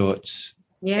resorts.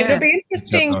 Yeah. It'll be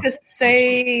interesting to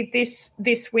see this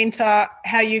winter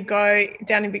how you go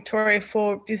down in Victoria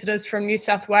for visitors from New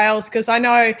South Wales, because I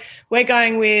know we're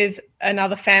going with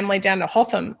another family down to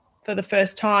Hotham for the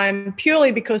first time,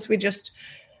 purely because we just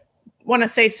want to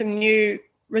see some new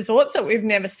resorts that we've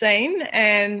never seen,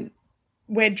 and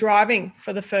we're driving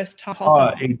for the first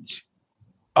time.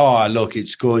 Look,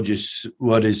 it's gorgeous.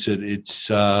 What is it? It's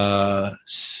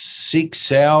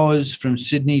 6 hours from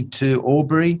Sydney to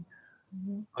Albury,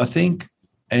 I think,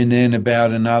 and then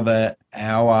about another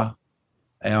hour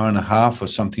and a half or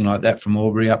something like that from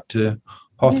Albury up to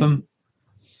Hotham.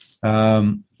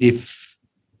 I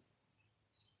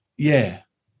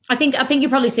think you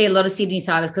probably see a lot of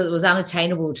Sydney-siders because it was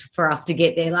unattainable for us to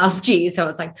get there last year. So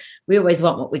it's like we always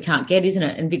want what we can't get, isn't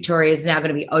it? And Victoria is now going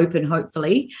to be open,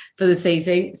 hopefully, for the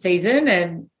season.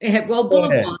 And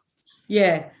Bulla wants,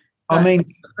 I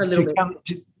mean, for a little bit.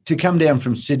 To come down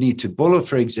from Sydney to Bulla,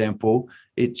 for example,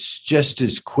 it's just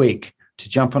as quick to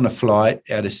jump on a flight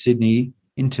out of Sydney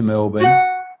into Melbourne,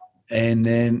 and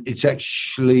then it's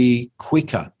actually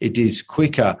quicker. It is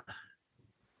quicker.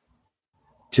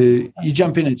 You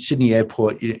jump in at Sydney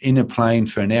Airport, you're in a plane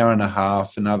for an hour and a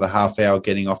half, another half hour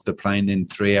getting off the plane, then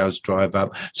 3 hours drive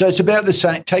up. So it's about the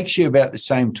same. Takes you about the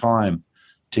same time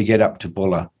to get up to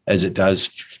Bulla as it does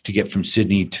to get from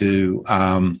Sydney to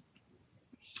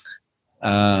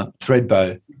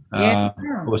Thredbo.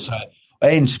 Also,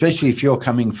 and especially if you're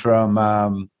coming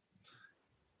from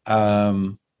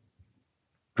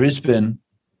Brisbane,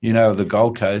 the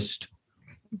Gold Coast,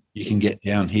 you can get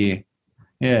down here.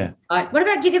 Yeah. What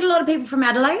about, do you get a lot of people from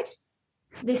Adelaide?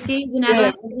 The skiers in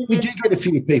Adelaide? Yeah, we do get a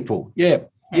few people. Yeah.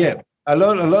 A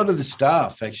lot of the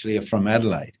staff actually are from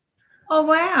Adelaide. Oh,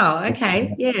 wow.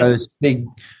 Okay. Yeah. So there's a big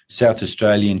South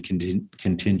Australian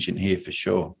contingent here for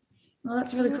sure. Well,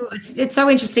 that's really cool. It's so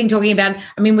interesting talking about,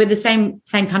 I mean, we're the same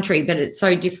country, but it's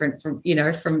so different from,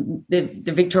 from the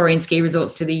Victorian ski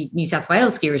resorts to the New South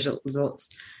Wales ski resorts.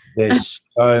 They're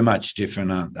so much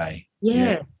different, aren't they?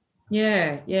 Yeah.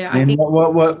 I think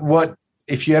what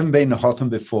if you haven't been to Hotham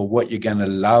before, what you're going to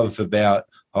love about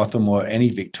Hotham or any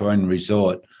Victorian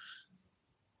resort,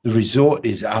 the resort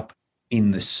is up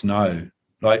in the snow.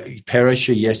 Like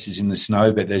Perisher, yes, is in the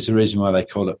snow, but there's a reason why they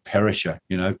call it Perisher,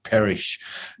 Perish,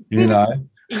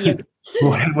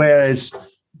 Whereas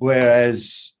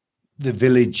the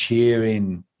village here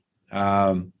in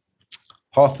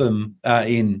Hotham,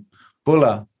 in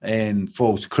Bulla and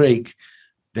Falls Creek,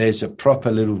 there's a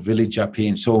proper little village up here,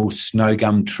 and it's all snow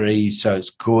gum trees, so it's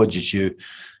gorgeous. You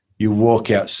walk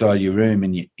outside your room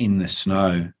and you're in the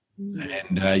snow,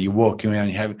 and you're walking around,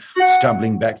 you have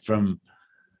stumbling back from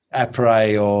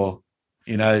après or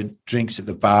drinks at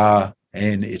the bar,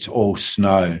 and it's all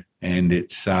snow, and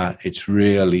it's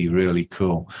really, really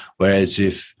cool. Whereas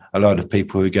if a lot of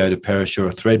people who go to Perisher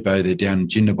or Thredbo, they're down in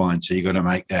Jindabyne, so you've got to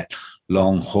make that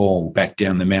long haul back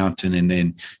down the mountain, and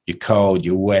then you're cold,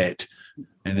 you're wet,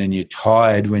 and then you're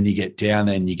tired when you get down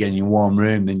there and you get in your warm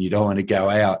room, then you don't want to go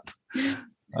out.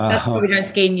 That's why we don't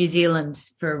ski in New Zealand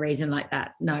for a reason like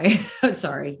that. No,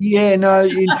 sorry. Yeah, no,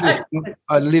 interesting.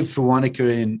 I lived for Wanaka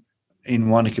in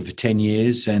Wanaka for 10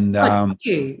 years, and Oh,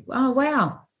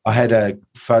 wow. I had a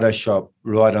photo shop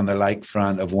right on the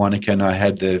lakefront of Wanaka, and I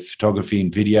had the photography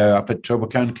and video up at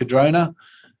Tropicana Cadrona,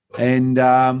 and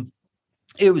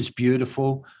it was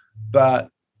beautiful. But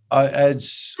I've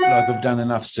done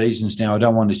enough seasons now. I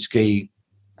don't want to ski.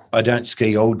 I don't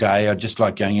ski all day. I just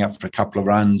like going out for a couple of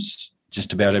runs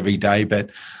just about every day, but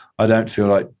I don't feel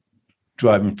like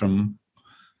driving from,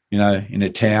 in a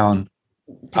town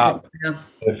up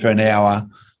for an hour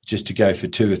just to go for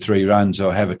 2 or 3 runs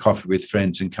or have a coffee with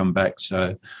friends and come back.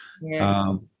 So,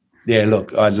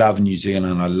 look, I love New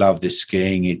Zealand. I love the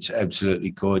skiing. It's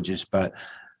absolutely gorgeous, but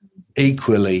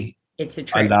equally, it's a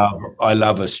trip. I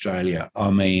love Australia.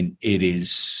 I mean, it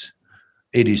is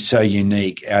so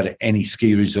unique out of any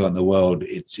ski resort in the world.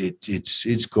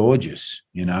 It's gorgeous,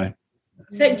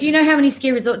 So do you know how many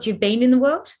ski resorts you've been in the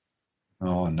world?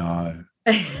 Oh, no.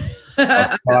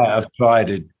 I've tried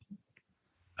it.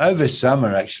 Over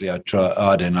summer, actually, I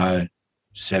don't know,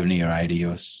 70 or 80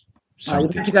 or something.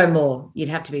 You'd have to go more. You'd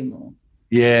have to be more.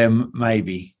 Yeah,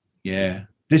 maybe. Yeah.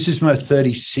 This is my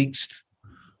 36th,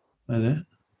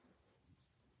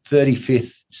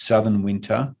 35th southern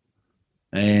winter,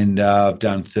 and I've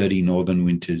done 30 northern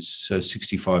winters, so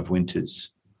 65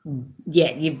 winters.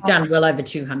 Yeah, you've done well over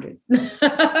 200.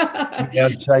 Yeah,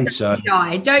 I'd say so.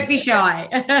 Don't be shy.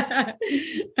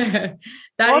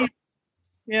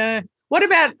 Yeah. What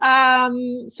about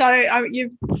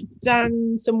you've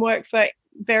done some work for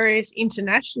various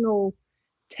international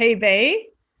TV.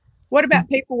 What about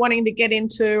people wanting to get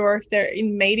into, or if they're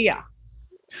in media?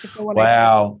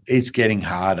 Wow, it's getting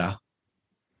harder.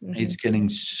 Mm-hmm. It's getting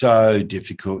so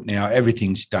difficult now.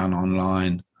 Everything's done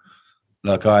online.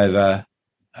 Like I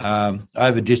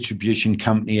have a distribution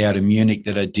company out of Munich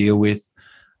that I deal with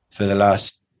for the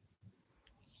last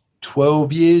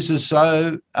 12 years or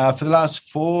so. For the last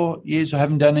 4 years, I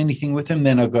haven't done anything with them.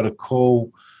 Then I got a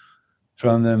call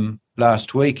from them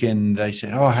last week, and they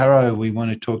said, "Oh, Harro, we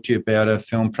want to talk to you about a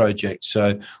film project."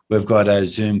 So we've got a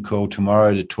Zoom call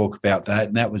tomorrow to talk about that,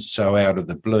 and that was so out of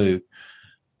the blue.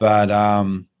 But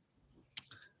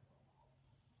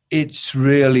it's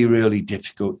really, really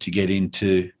difficult to get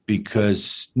into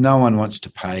because no one wants to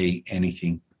pay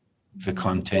anything for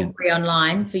content. Free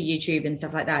online for YouTube and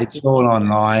stuff like that. It's all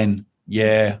online,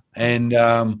 yeah. And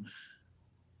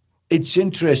it's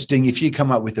interesting, if you come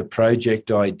up with a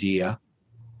project idea,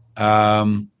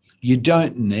 you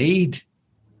don't need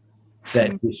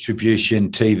that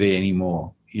distribution TV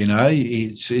anymore.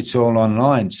 It's all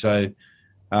online. So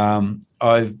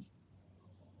I've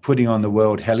putting on the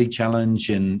World Heli Challenge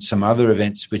and some other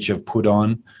events which I've put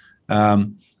on.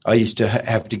 I used to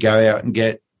have to go out and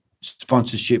get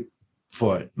sponsorship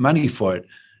for it, money for it.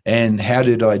 And how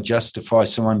did I justify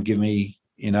someone give me,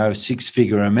 a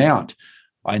 6-figure amount?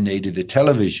 I needed the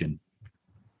television.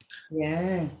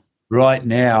 Yeah. Right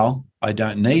now, I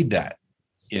don't need that.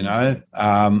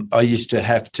 I used to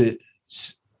have to,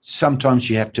 sometimes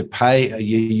you have to pay,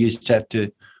 you used to have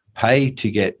to pay to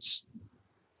get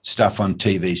stuff on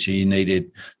TV. So you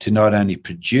needed to not only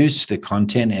produce the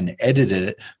content and edit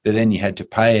it, but then you had to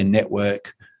pay a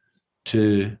network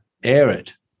to air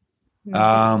it.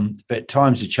 Mm-hmm. But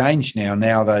times have changed now.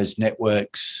 Now those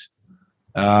networks,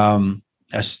 they'll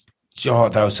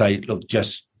say, look,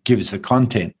 just give us the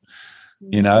content.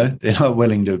 They're not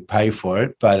willing to pay for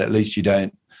it, but at least you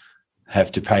don't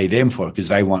have to pay them for it because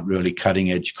they want really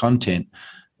cutting edge content.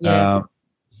 Yeah.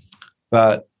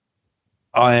 But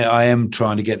I am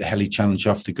trying to get the Heli Challenge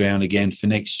off the ground again for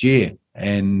next year.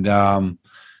 And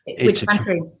which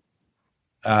country?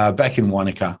 Back in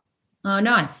Wanaka. Oh,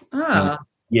 nice. Oh.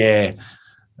 Yeah.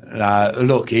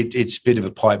 Look, it's a bit of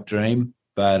a pipe dream,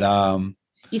 but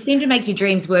you seem to make your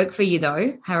dreams work for you,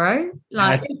 though, Harro.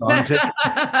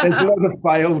 There's a lot of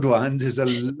failed ones. There's a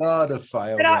lot of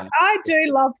failed ones. I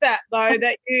do love that, though,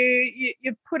 that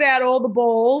you put out all the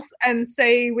balls and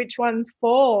see which ones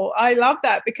fall. I love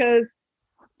that because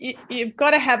you've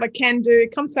got to have a can-do.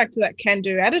 It comes back to that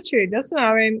can-do attitude, doesn't it?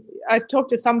 I mean, I talk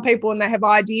to some people and they have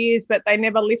ideas, but they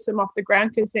never lift them off the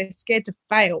ground because they're scared to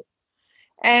fail.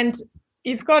 And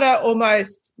you've got to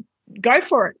almost go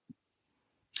for it,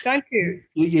 don't you?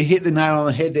 You hit the nail on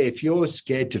the head there. If you're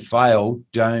scared to fail,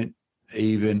 don't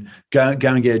even go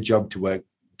and get a job to work.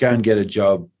 Go and get a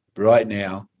job right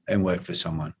now and work for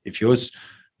someone. If you're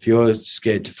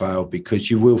scared to fail,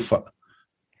 because you will fail.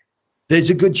 There's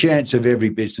a good chance of every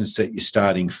business that you're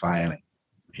starting failing.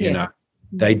 You know,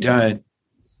 they don't.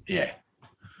 Yeah.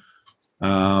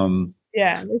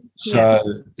 Yeah.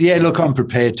 So, look, I'm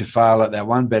prepared to fail at that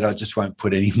one, but I just won't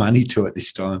put any money to it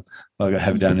this time like I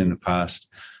have done in the past.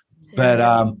 But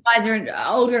wiser and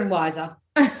older and wiser.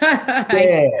 But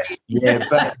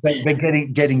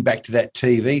getting back to that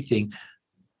TV thing,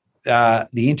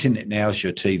 the internet now is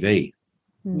your TV.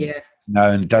 Yeah.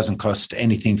 And it doesn't cost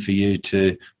anything for you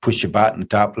to push a button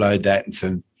to upload that and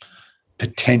for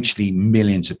potentially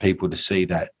millions of people to see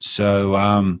that.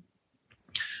 So,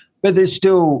 but there's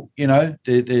still,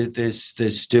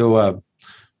 there's still a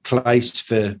place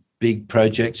for big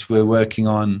projects. We're working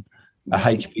on a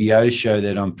HBO show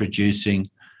that I'm producing.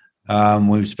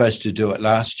 We were supposed to do it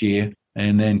last year,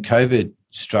 and then COVID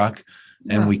struck,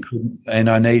 and we couldn't. And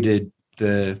I needed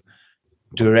the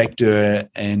director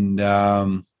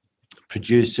and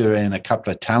producer and a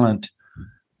couple of talent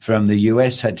from the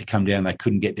US had to come down. They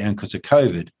couldn't get down because of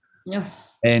COVID.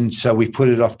 And so we put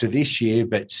it off to this year,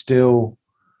 but still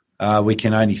we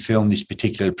can only film this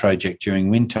particular project during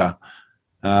winter.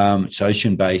 It's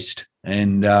ocean-based,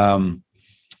 and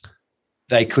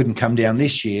they couldn't come down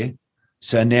this year.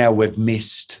 So now we've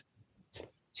missed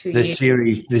the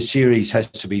series. The series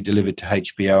has to be delivered to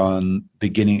HBO on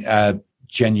beginning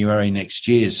January next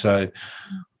year. So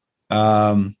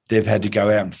they've had to go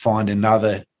out and find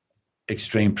another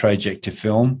extreme project to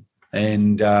film.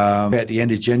 And at the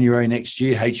end of January next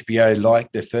year, HBO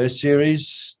liked the first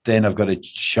series. Then I've got a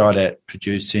shot at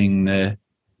producing one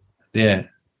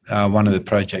of the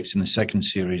projects in the second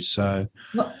series. So.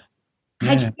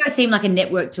 HBO seem like a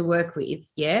network to work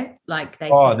with, yeah? Like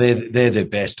they're the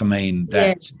best. I mean,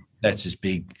 that's as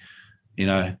big,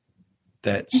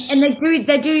 that's and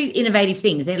they do innovative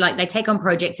things. They take on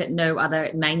projects that no other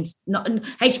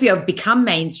HBO have become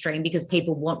mainstream because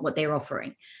people want what they're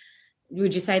offering.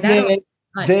 Would you say that?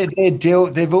 Yeah,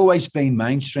 they've always been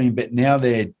mainstream, but now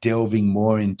they're delving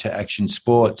more into action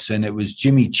sports. And it was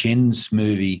Jimmy Chin's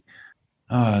movie,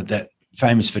 that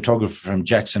famous photographer from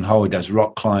Jackson Hole who does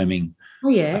rock climbing. Oh,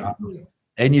 yeah.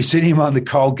 And you've seen him on the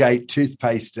Colgate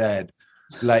toothpaste ad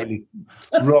lately,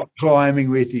 rock climbing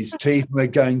with his teeth. And we're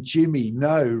going, Jimmy,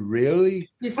 no,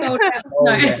 really? You sold out.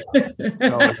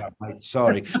 Sold out, mate.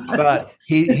 Sorry. But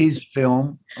his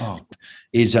film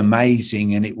is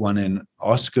amazing, and it won an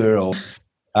Oscar or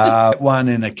won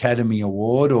an Academy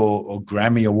Award or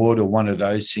Grammy Award or one of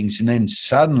those things. And then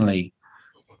suddenly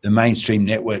the mainstream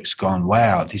network's gone,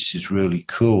 wow, this is really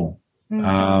cool.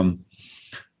 Mm-hmm.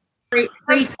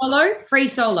 Free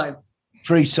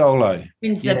Solo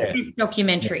wins the best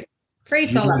documentary. Free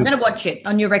Solo. I'm going to watch it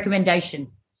on your recommendation.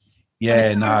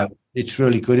 Yeah, no, it's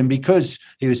really good. And because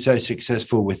he was so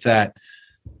successful with that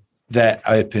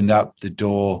opened up the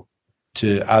door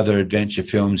to other adventure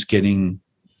films getting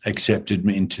accepted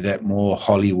into that more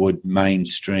Hollywood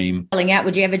mainstream. Out,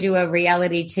 would you ever do a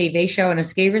reality TV show in a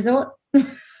ski resort?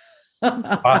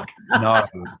 No.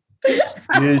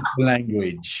 Use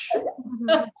language.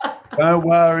 Don't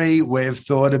worry, we've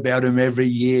thought about them every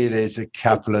year. There's a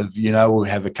couple of, we'll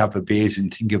have a couple of beers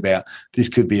and think about this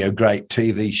could be a great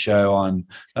TV show on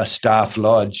a staff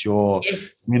lodge or,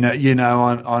 on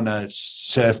a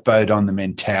surfboat on the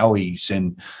Mentawais,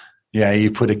 and you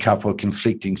put a couple of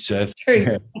conflicting surf.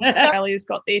 True. Australia's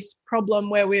got this problem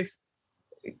where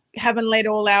haven't let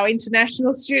all our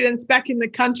international students back in the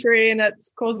country, and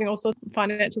it's causing all sorts of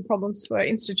financial problems for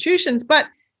institutions. But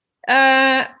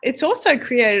it's also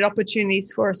created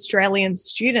opportunities for Australian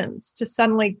students to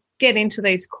suddenly get into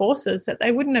these courses that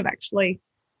they wouldn't have actually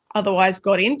otherwise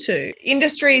got into.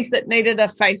 Industries that needed a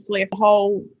facelift, the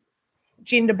whole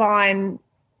Jindabyne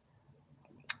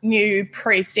new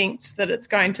precinct that it's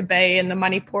going to be, and the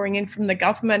money pouring in from the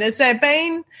government. Has there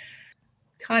been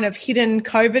kind of hidden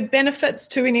COVID benefits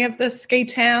to any of the ski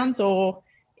towns or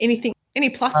anything, any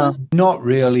pluses? Not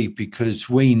really, because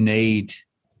we need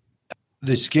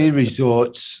the ski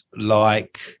resorts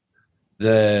like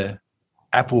the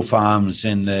apple farms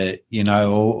and the,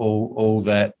 all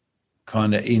that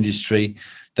kind of industry.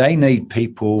 They need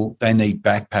people, they need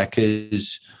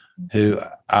backpackers who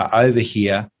are over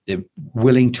here. They're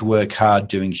willing to work hard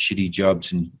doing shitty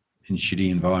jobs in shitty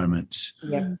environments.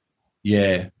 Yeah.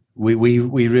 Yeah. We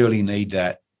really need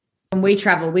that. When we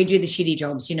travel, we do the shitty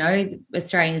jobs,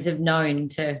 Australians have known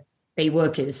to be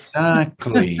workers.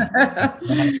 Exactly.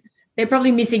 They're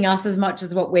probably missing us as much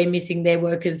as what we're missing their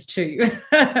workers too,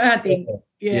 I think.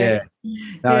 Yeah.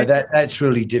 No, that's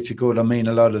really difficult. I mean,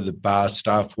 a lot of the bar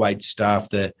staff, wait staff,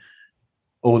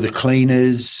 all the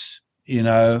cleaners,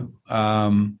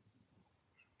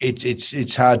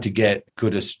 it's hard to get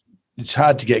good. It's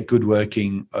hard to get good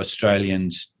working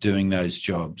Australians doing those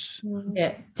jobs.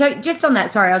 Yeah. So just on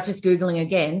that, sorry, I was just Googling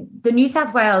again. The New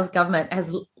South Wales government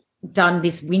has done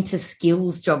this winter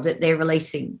skills job that they're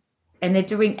releasing, and they're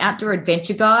doing outdoor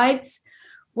adventure guides.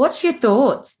 What's your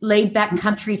thoughts? Lead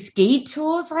backcountry ski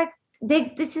tours? Like,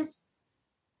 this is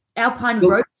alpine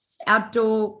routes,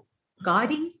 outdoor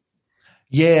guiding.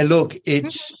 Yeah, look,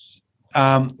 it's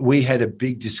we had a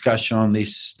big discussion on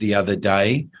this the other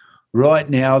day. Right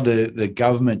now, the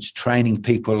government's training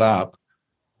people up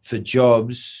for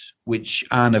jobs which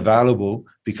aren't available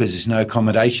because there's no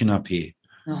accommodation up here.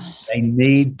 Oh. They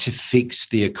need to fix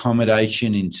the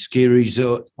accommodation in ski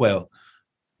resort. Well,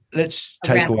 let's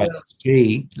take away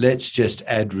ski. Let's just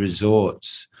add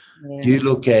resorts. Yeah. You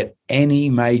look at any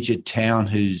major town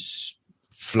who's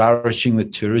flourishing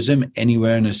with tourism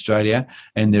anywhere in Australia,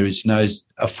 and there is no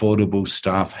affordable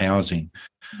staff housing.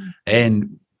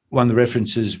 And one of the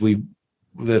references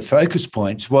the focus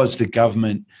points was the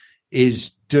government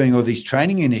is doing all these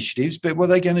training initiatives, but what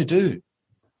are they going to do?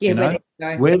 Yeah,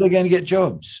 where are they going to get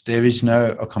jobs? There is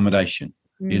no accommodation.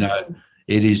 It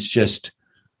is just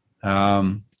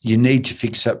you need to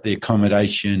fix up the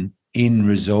accommodation in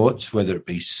resorts, whether it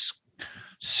be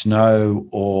snow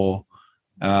or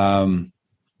anywhere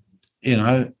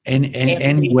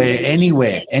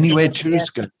tourists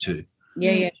go to.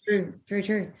 Yeah, true, very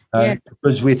true.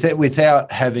 Because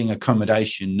without having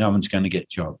accommodation, no one's going to get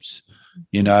jobs.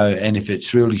 And if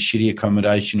it's really shitty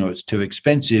accommodation or it's too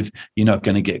expensive, you're not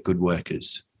going to get good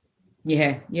workers.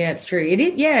 Yeah, it's true. It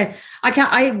is. Yeah,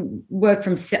 I work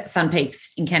from Sun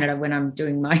Peaks in Canada when I'm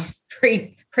doing my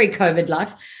pre-COVID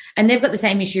life, and they've got the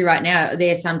same issue right now.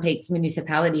 Their Sun Peaks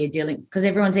municipality are dealing because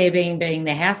everyone's Airbnb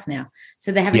their house now,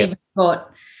 so they haven't even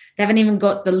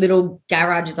got the little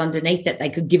garages underneath that they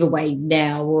could give away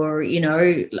now, or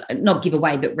not give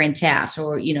away but rent out,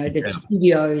 or the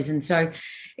studios, and so.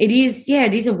 It is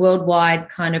a worldwide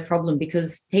kind of problem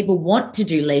because people want to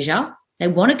do leisure. They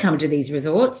want to come to these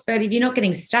resorts, but if you're not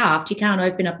getting staffed, you can't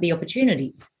open up the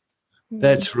opportunities.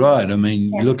 That's right. I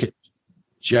mean, you look at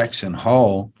Jackson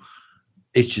Hole,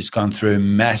 it's just gone through a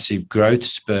massive growth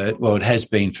spurt. Well, it has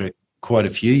been for quite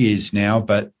a few years now,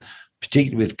 but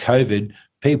particularly with COVID,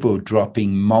 people are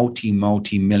dropping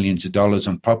multi-millions of dollars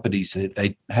on properties that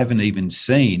they haven't even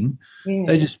seen.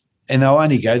 Yeah. And they'll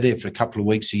only go there for a couple of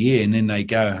weeks a year, and then they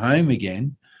go home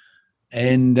again.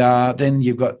 And then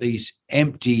you've got these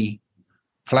empty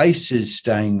places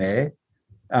staying there.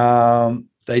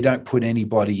 They don't put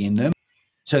anybody in them.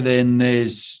 So then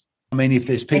if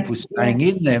there's people staying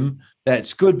in them,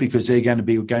 that's good because they're going to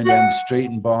be going down the street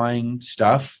and buying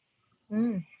stuff,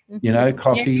 coffee,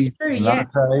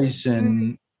 lattes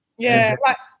and... Yeah,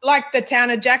 like the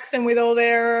town of Jackson with all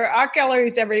their art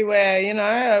galleries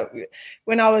everywhere,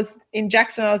 When I was in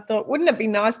Jackson, I thought, wouldn't it be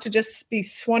nice to just be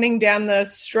swanning down the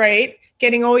street,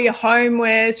 getting all your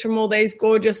homewares from all these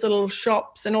gorgeous little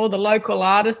shops and all the local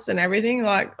artists and everything?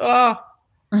 Like,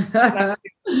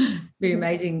 be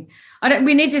amazing.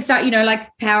 We need to start,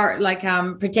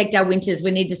 protect our winters. We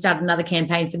need to start another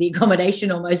campaign for the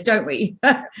accommodation almost, don't we?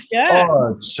 Yeah.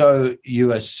 Oh, so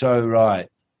you are so right.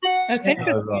 That's it.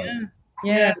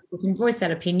 Yeah, we can voice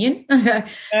that opinion.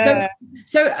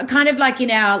 So kind of like in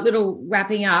our little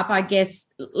wrapping up, I guess,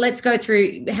 let's go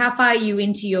through how far are you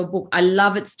into your book? I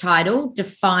love its title,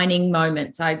 Defining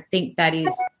Moments. I think that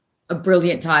is a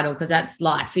brilliant title because that's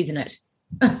life, isn't it?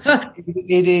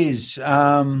 It is.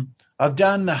 I've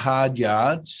done the hard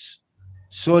yards,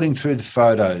 sorting through the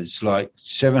photos, like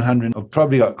 700. I've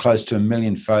probably got close to 1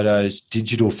 million photos,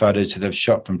 digital photos that I've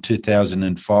shot from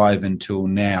 2005 until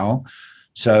now.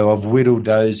 So I've whittled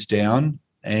those down,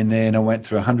 and then I went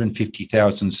through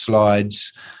 150,000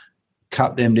 slides,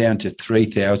 cut them down to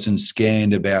 3,000,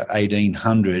 scanned about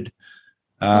 1,800.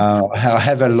 I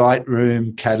have a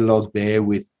Lightroom catalogue there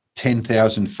with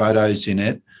 10,000 photos in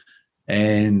it,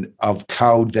 and I've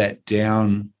culled that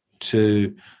down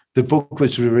to... The book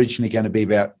was originally going to be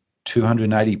about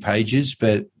 280 pages,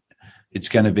 but it's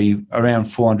going to be around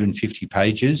 450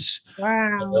 pages.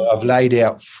 Wow. So I've laid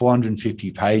out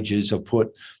 450 pages. I've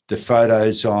put the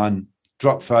photos on,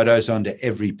 dropped photos onto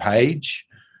every page.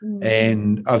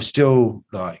 And I've still,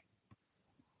 I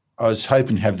was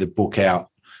hoping to have the book out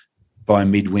by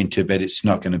midwinter, but it's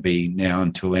not going to be now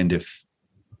until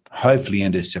hopefully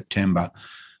end of September.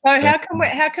 So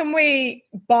how can we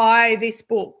buy this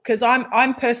book? Because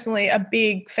I'm personally a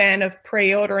big fan of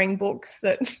pre-ordering books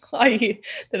that I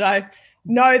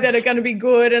know that are going to be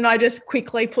good, and I just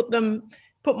quickly put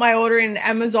my order in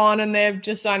Amazon, and they're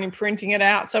just only printing it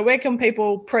out. So where can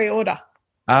people pre-order?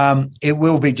 It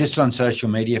will be just on social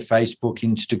media, Facebook,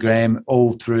 Instagram,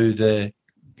 all through the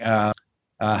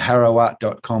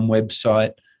harrowart.com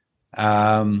website.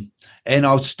 And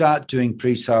I'll start doing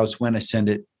pre-sales when I send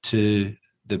it to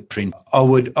the print.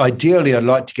 I'd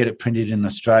like to get it printed in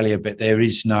Australia, but there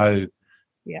is no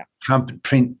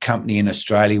print company in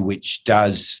Australia which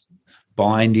does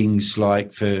bindings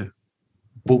like for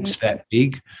books that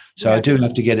big. So I do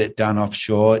have to get it done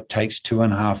offshore. It takes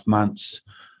 2.5 months.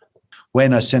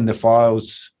 When I send the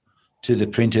files to the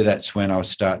printer, that's when I'll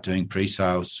start doing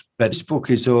pre-sales. But this book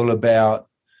is all about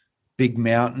big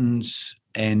mountains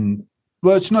and,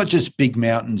 well, it's not just big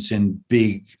mountains and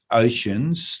big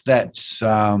oceans. That's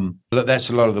a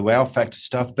lot of the wow factor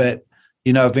stuff. But,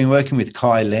 you know, I've been working with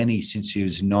Kai Lenny since he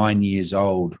was 9 years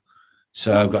old.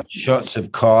 So I've got shots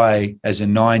of Kai as a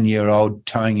 9-year-old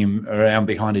towing him around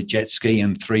behind a jet ski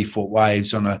in 3-foot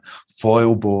waves on a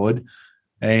foil board.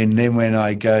 And then when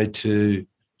I go to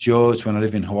Jaws, when I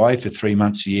live in Hawaii for 3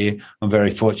 months a year, I'm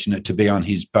very fortunate to be on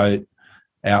his boat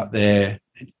out there,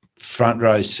 front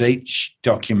row seats,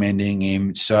 documenting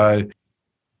him. So,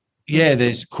 yeah,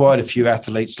 there's quite a few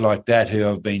athletes like that who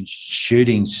I've been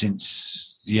shooting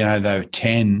since, you know, they were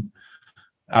 10,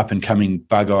 up-and-coming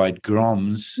bug-eyed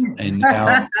groms, and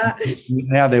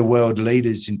now they're world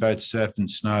leaders in both surf and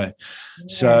snow.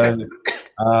 So,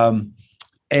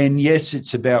 and yes,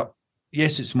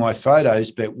 it's my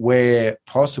photos, but where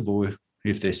possible,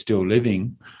 if they're still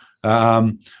living,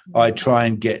 I try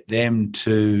and get them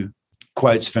to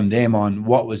quotes from them on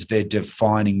what was their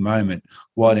defining moment,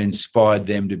 what inspired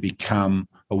them to become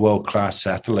a world-class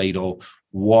athlete, or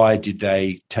why did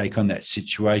they take on that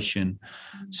situation.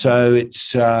 So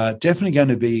it's definitely going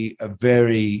to be a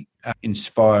very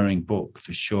inspiring book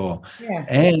for sure. Yeah.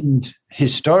 And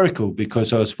historical,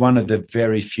 because I was one of the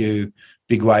very few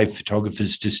big wave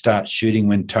photographers to start shooting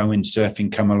when tow-in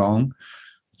surfing come along,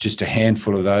 just a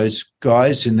handful of those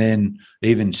guys, and then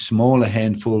even smaller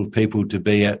handful of people to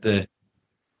be at the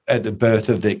birth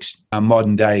of the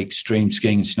modern day extreme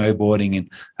skiing and snowboarding in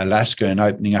Alaska and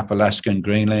opening up Alaska and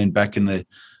Greenland back in the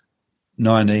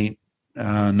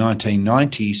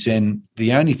 1990s, and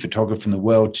the only photographer in the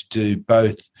world to do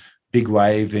both big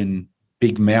wave and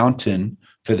big mountain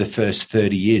for the first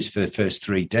 30 years, for the first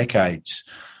 3 decades.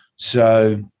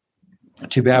 So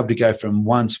to be able to go from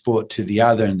one sport to the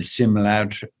other and the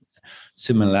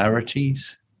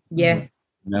similarities. Yeah.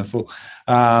 Mouthful.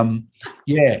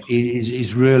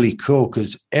 Is really cool,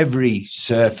 because every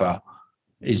surfer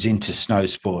is into snow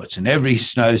sports and every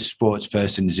snow sports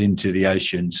person is into the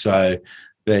ocean. So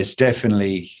there's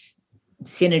definitely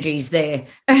synergies there.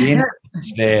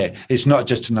 There. It's not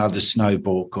just another snow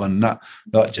book or not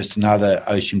just another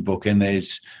ocean book. And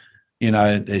there's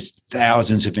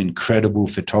thousands of incredible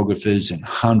photographers and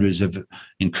hundreds of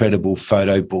incredible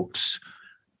photo books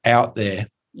out there.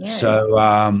 Yeah. So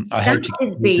I hope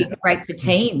to be great for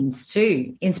teams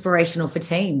too, inspirational for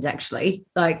teams actually,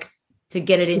 like to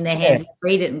get it in their hands and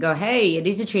read it and go, hey, it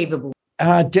is achievable.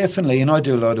 Definitely, and I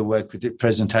do a lot of work with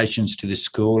presentations to the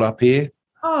school up here.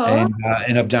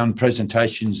 And I've done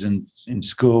presentations in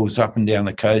schools up and down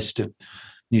the coast of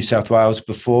New South Wales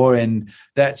before, and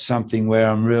that's something where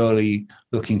I'm really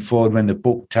looking forward when the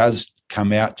book does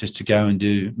come out, just to go and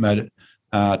do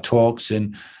talks.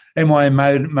 And am I a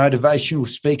motivational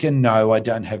speaker? No, I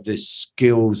don't have the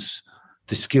skill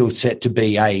set to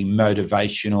be a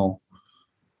motivational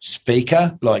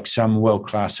speaker like some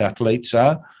world-class athletes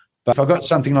are. But if I've got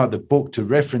something like the book to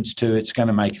reference to, it's going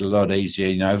to make it a lot easier,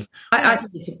 you know. I think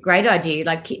it's a great idea.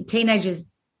 Like teenagers,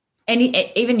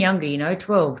 even younger,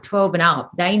 12 and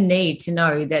up, they need to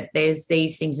know that there's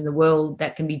these things in the world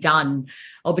that can be done,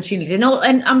 opportunities.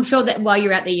 And I'm sure that while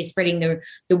you're out there, you're spreading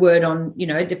the word on,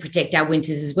 to protect our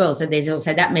winters as well. So there's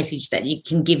also that message that you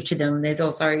can give to them. There's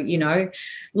also,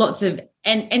 lots of,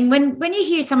 and when you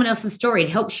hear someone else's story, it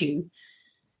helps you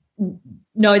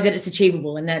know that it's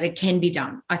achievable and that it can be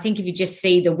done. I think if you just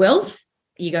see the wealth,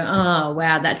 you go, oh,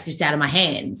 wow, that's just out of my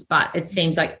hands. But it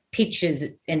seems like pictures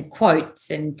and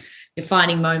quotes and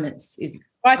defining moments is.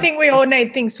 I think we all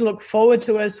need things to look forward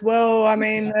to as well. I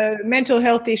mean, mental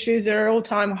health issues are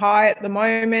all-time high at the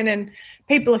moment, and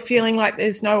people are feeling like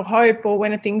there's no hope or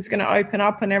when a thing's going to open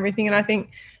up and everything. And I think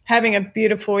having a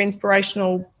beautiful,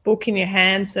 inspirational book in your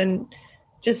hands and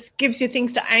just gives you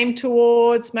things to aim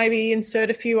towards, maybe insert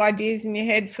a few ideas in your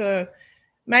head for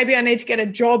maybe I need to get a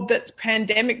job that's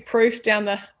pandemic proof down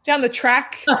the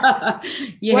track. Work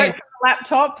from a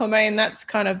laptop. I mean, that's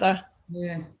kind of the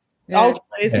ultimate,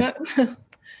 isn't it?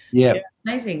 Yeah.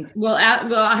 Amazing. Well,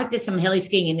 I hope there's some heli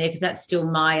skiing in there, because that's still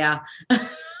my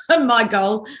my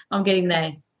goal. I'm getting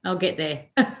there. I'll get there.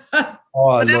 That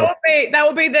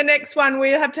will be the next one.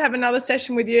 We'll have to have another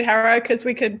session with you, Harrow, because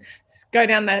we could go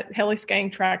down that heli skiing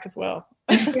track as well.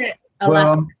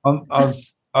 Well,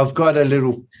 I've got a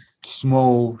little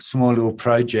small little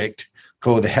project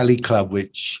called the Heli Club,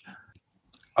 which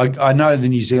I know the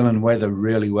New Zealand weather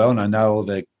really well, and I know all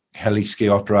the heli ski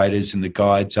operators and the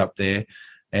guides up there.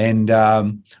 And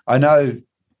I know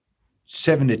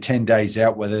 7 to 10 days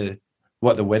out what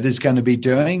the weather's going to be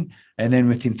doing. And then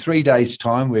within 3 days'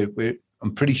 time,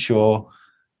 I'm pretty sure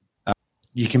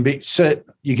you can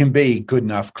be good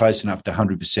enough, close enough to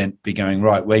 100% be going,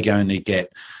 right, we're going to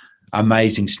get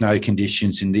amazing snow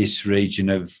conditions in this region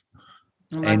of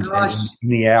and in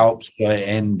the Alps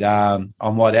and on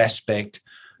what aspect.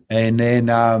 And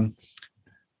then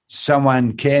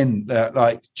someone can,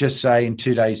 like just say in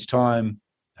 2 days' time,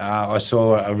 I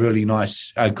saw a really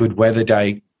nice, good weather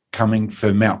day coming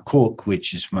for Mount Cook,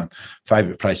 which is my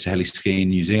favourite place to heli ski in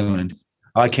New Zealand.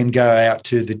 I can go out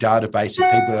to the database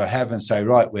of people that I have and say,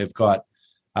 right, we've got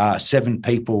 7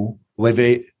 people.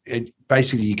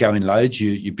 Basically, you go in loads.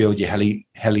 You build your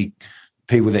heli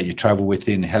people that you travel with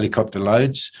in helicopter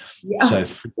loads. Yeah.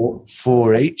 So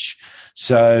 4 each.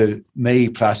 So me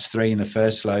plus 3 in the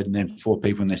first load and then 4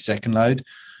 people in the second load.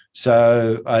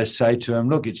 So I say to them,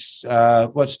 look, it's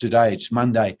what's today? It's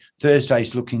Monday.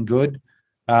 Thursday's looking good.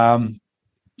 And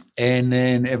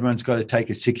then everyone's got to take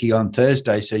a sickie on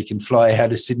Thursday so you can fly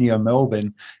out of Sydney or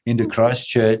Melbourne into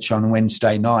Christchurch on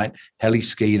Wednesday night, heli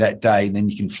ski that day, and then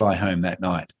you can fly home that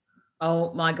night.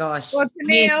 Oh, my gosh. Well,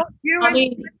 Tennille, you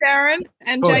and Darren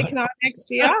and Jake and I next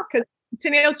year, because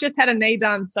Tennille's just had a knee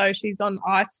done, so she's on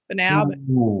ice for now.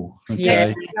 Ooh,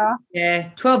 okay.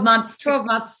 Yeah, 12 months.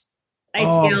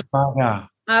 ACL. Bugger.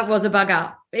 It was a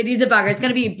bugger. It is a bugger. It's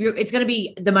going to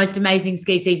be the most amazing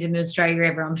ski season in Australia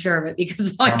ever. I'm sure of it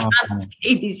because I can't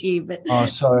ski this year. But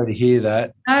sorry to hear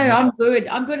that. No, I'm good.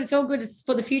 It's all good. It's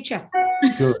for the future.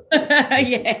 Good.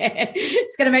 Yeah,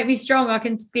 it's going to make me strong. I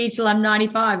can ski till I'm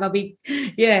 95. I'll be,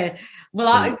 yeah.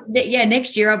 Well,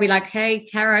 next year I'll be like, hey,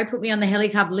 Caro, put me on the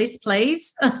helicub list,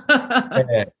 please.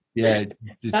 Yeah.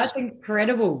 That's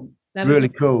incredible. Really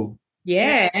cool.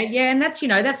 Yeah, and that's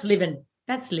living.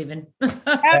 That's living.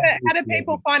 How do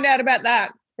people find out about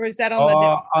that? Or is that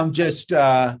on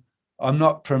the I'm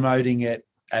not promoting it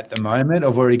at the moment.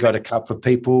 I've already got a couple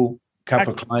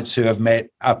of clients who have met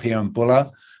up here in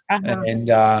Bulla. And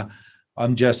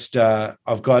I'm just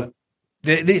I've got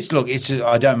this. Look,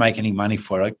 I don't make any money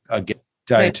for it. I get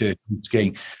day to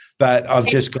skiing, but I've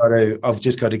just got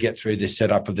to get through this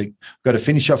setup got to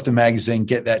finish off the magazine,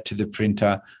 get that to the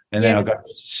printer, and then I've got to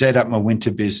set up my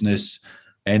winter business,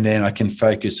 and then I can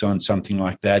focus on something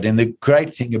like that. And the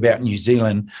great thing about New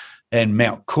Zealand and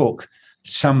Mount Cook,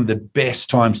 some of the best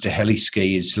times to heli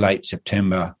ski is late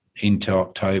September into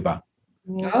October.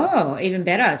 Oh, even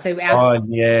better. So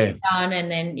done,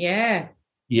 and then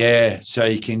so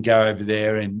you can go over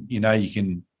there and you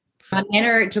can.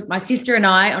 Anna took my sister and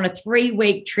I on a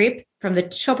 3-week trip from the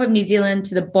top of New Zealand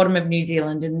to the bottom of New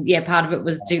Zealand, and part of it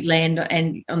was to land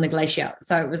and on the glacier.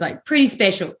 So it was like pretty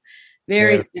special,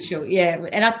 very special. Yeah,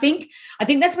 and I think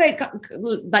that's where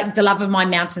like the love of my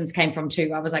mountains came from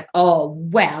too. I was like, oh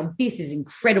wow, this is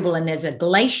incredible, and there's a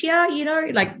glacier,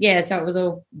 So it was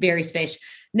all very special.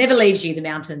 Never leaves you, the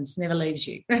mountains, never leaves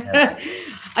you. Yeah.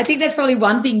 I think that's probably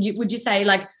one thing. Would you say,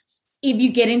 like, if you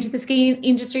get into the skiing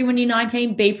industry when you're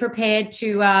 19, be prepared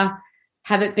to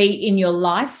have it be in your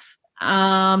life.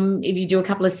 If you do a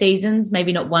couple of seasons,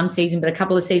 maybe not one season, but a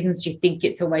couple of seasons, do you think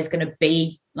it's always going to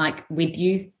be like with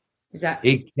you? Is that?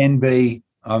 It can be.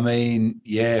 I mean,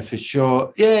 yeah, for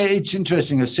sure. Yeah, it's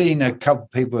interesting. I've seen a couple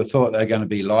of people who thought they were going to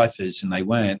be lifers and they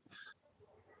weren't.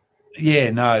 Yeah,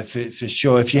 no, for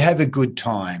sure. If you have a good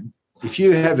time,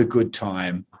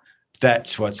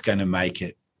 that's what's going to make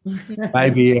it.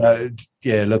 Maybe,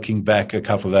 looking back, a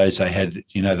couple of those, they had,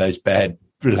 those bad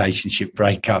relationship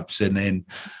breakups and then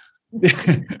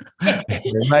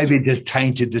maybe just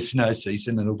tainted the snow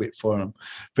season a little bit for them.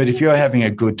 But if you're having a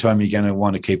good time, you're going to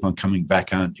want to keep on coming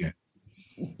back, aren't you?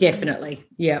 Definitely.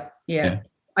 Yeah.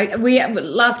 We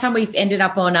last time we ended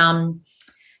up on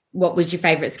what was your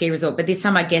favourite ski resort, but this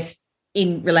time I guess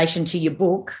in relation to your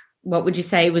book, what would you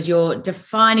say was your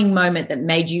defining moment that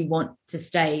made you want to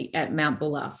stay at Mount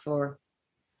Bulla for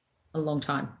a long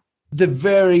time? The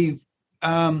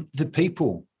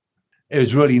people. It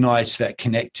was really nice that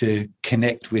connect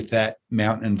with that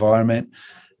mountain environment.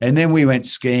 And then we went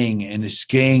skiing, and the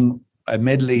skiing,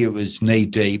 admittedly, it was knee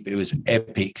deep. It was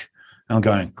epic. I'm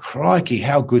going, crikey,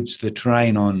 how good's the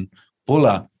terrain on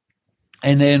Bulla?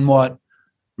 And then what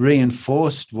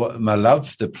reinforced my love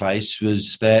for the place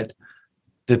was that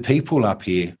the people up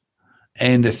here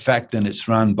and the fact that it's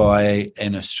run by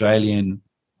an Australian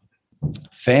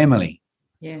family.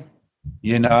 Yeah.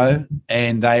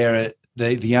 And they are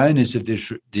the owners of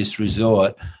this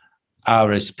resort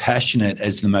are as passionate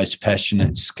as the most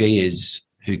passionate skiers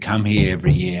who come here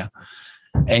every year.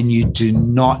 and you do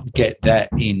not get that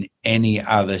in any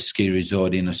other ski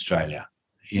resort in Australia.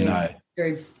 You know,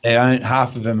 true.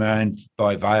 Half of them are owned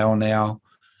by Vail now.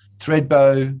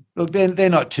 Thredbo, look, they're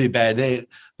not too bad.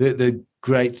 The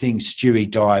great thing, Stewie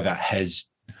Diver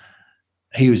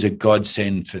he was a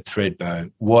godsend for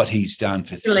Thredbo. What he's done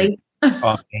for Really?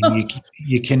 Thredbo,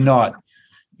 you cannot,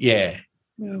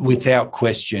 without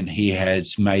question, he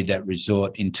has made that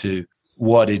resort into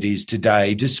what it is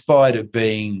today, despite it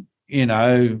being,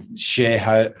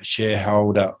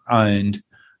 shareholder owned.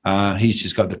 He's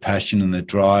just got the passion and the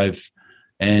drive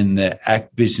and the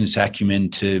business acumen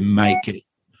to make it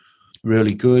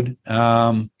really good.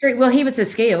 Well, he was a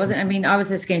skier, wasn't he? I mean, I was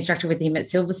a ski instructor with him at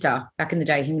Silver Star back in the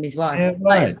day, him and his wife. Yeah,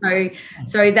 right.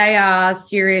 So they are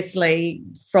seriously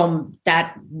from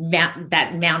that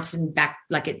mountain back,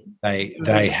 like it.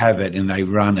 They have it and they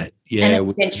run it. Yeah, and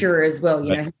adventurer as well.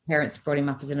 His parents brought him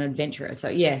up as an adventurer. So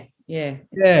yeah.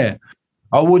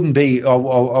 I would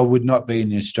not be in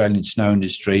the Australian snow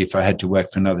industry if I had to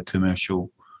work for another commercial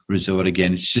resort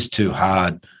again. It's just too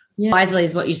hard. Yeah. Wisely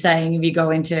is what you're saying if you go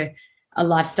into a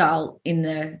lifestyle in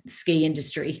the ski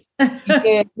industry.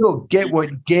 Yeah, look,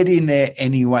 get in there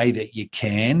any way that you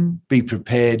can. Be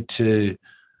prepared to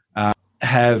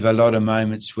have a lot of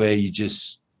moments where you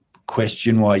just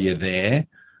question why you're there,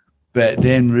 but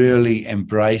then really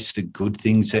embrace the good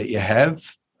things that you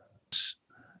have.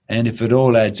 And if it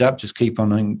all adds up, just keep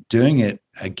on doing it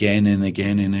again and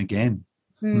again and again.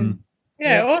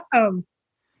 Yeah, awesome.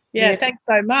 Yeah, thanks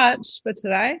so much for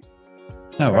today.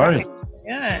 No worries.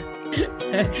 Yeah.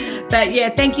 But yeah,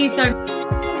 thank you so much.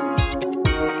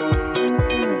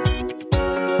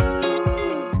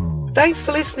 Thanks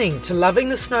for listening to Loving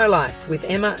the Snow Life with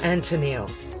Emma and Tennille.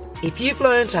 If you've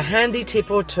learnt a handy tip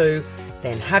or two,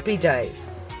 then happy days.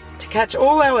 To catch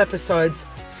all our episodes,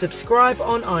 subscribe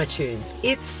on iTunes.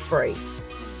 It's free.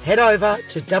 Head over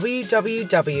to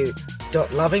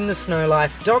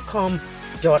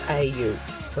www.lovingthesnowlife.com.au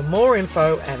for more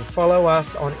info and follow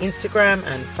us on Instagram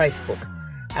and Facebook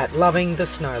at Loving the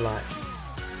Snow Life.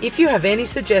 If you have any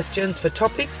suggestions for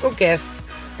topics or guests,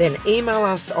 then email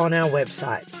us on our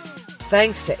website.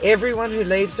 Thanks to everyone who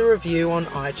leaves a review on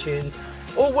iTunes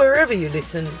or wherever you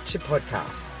listen to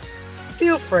podcasts.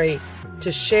 Feel free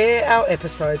to share our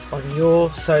episodes on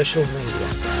your social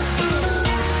media.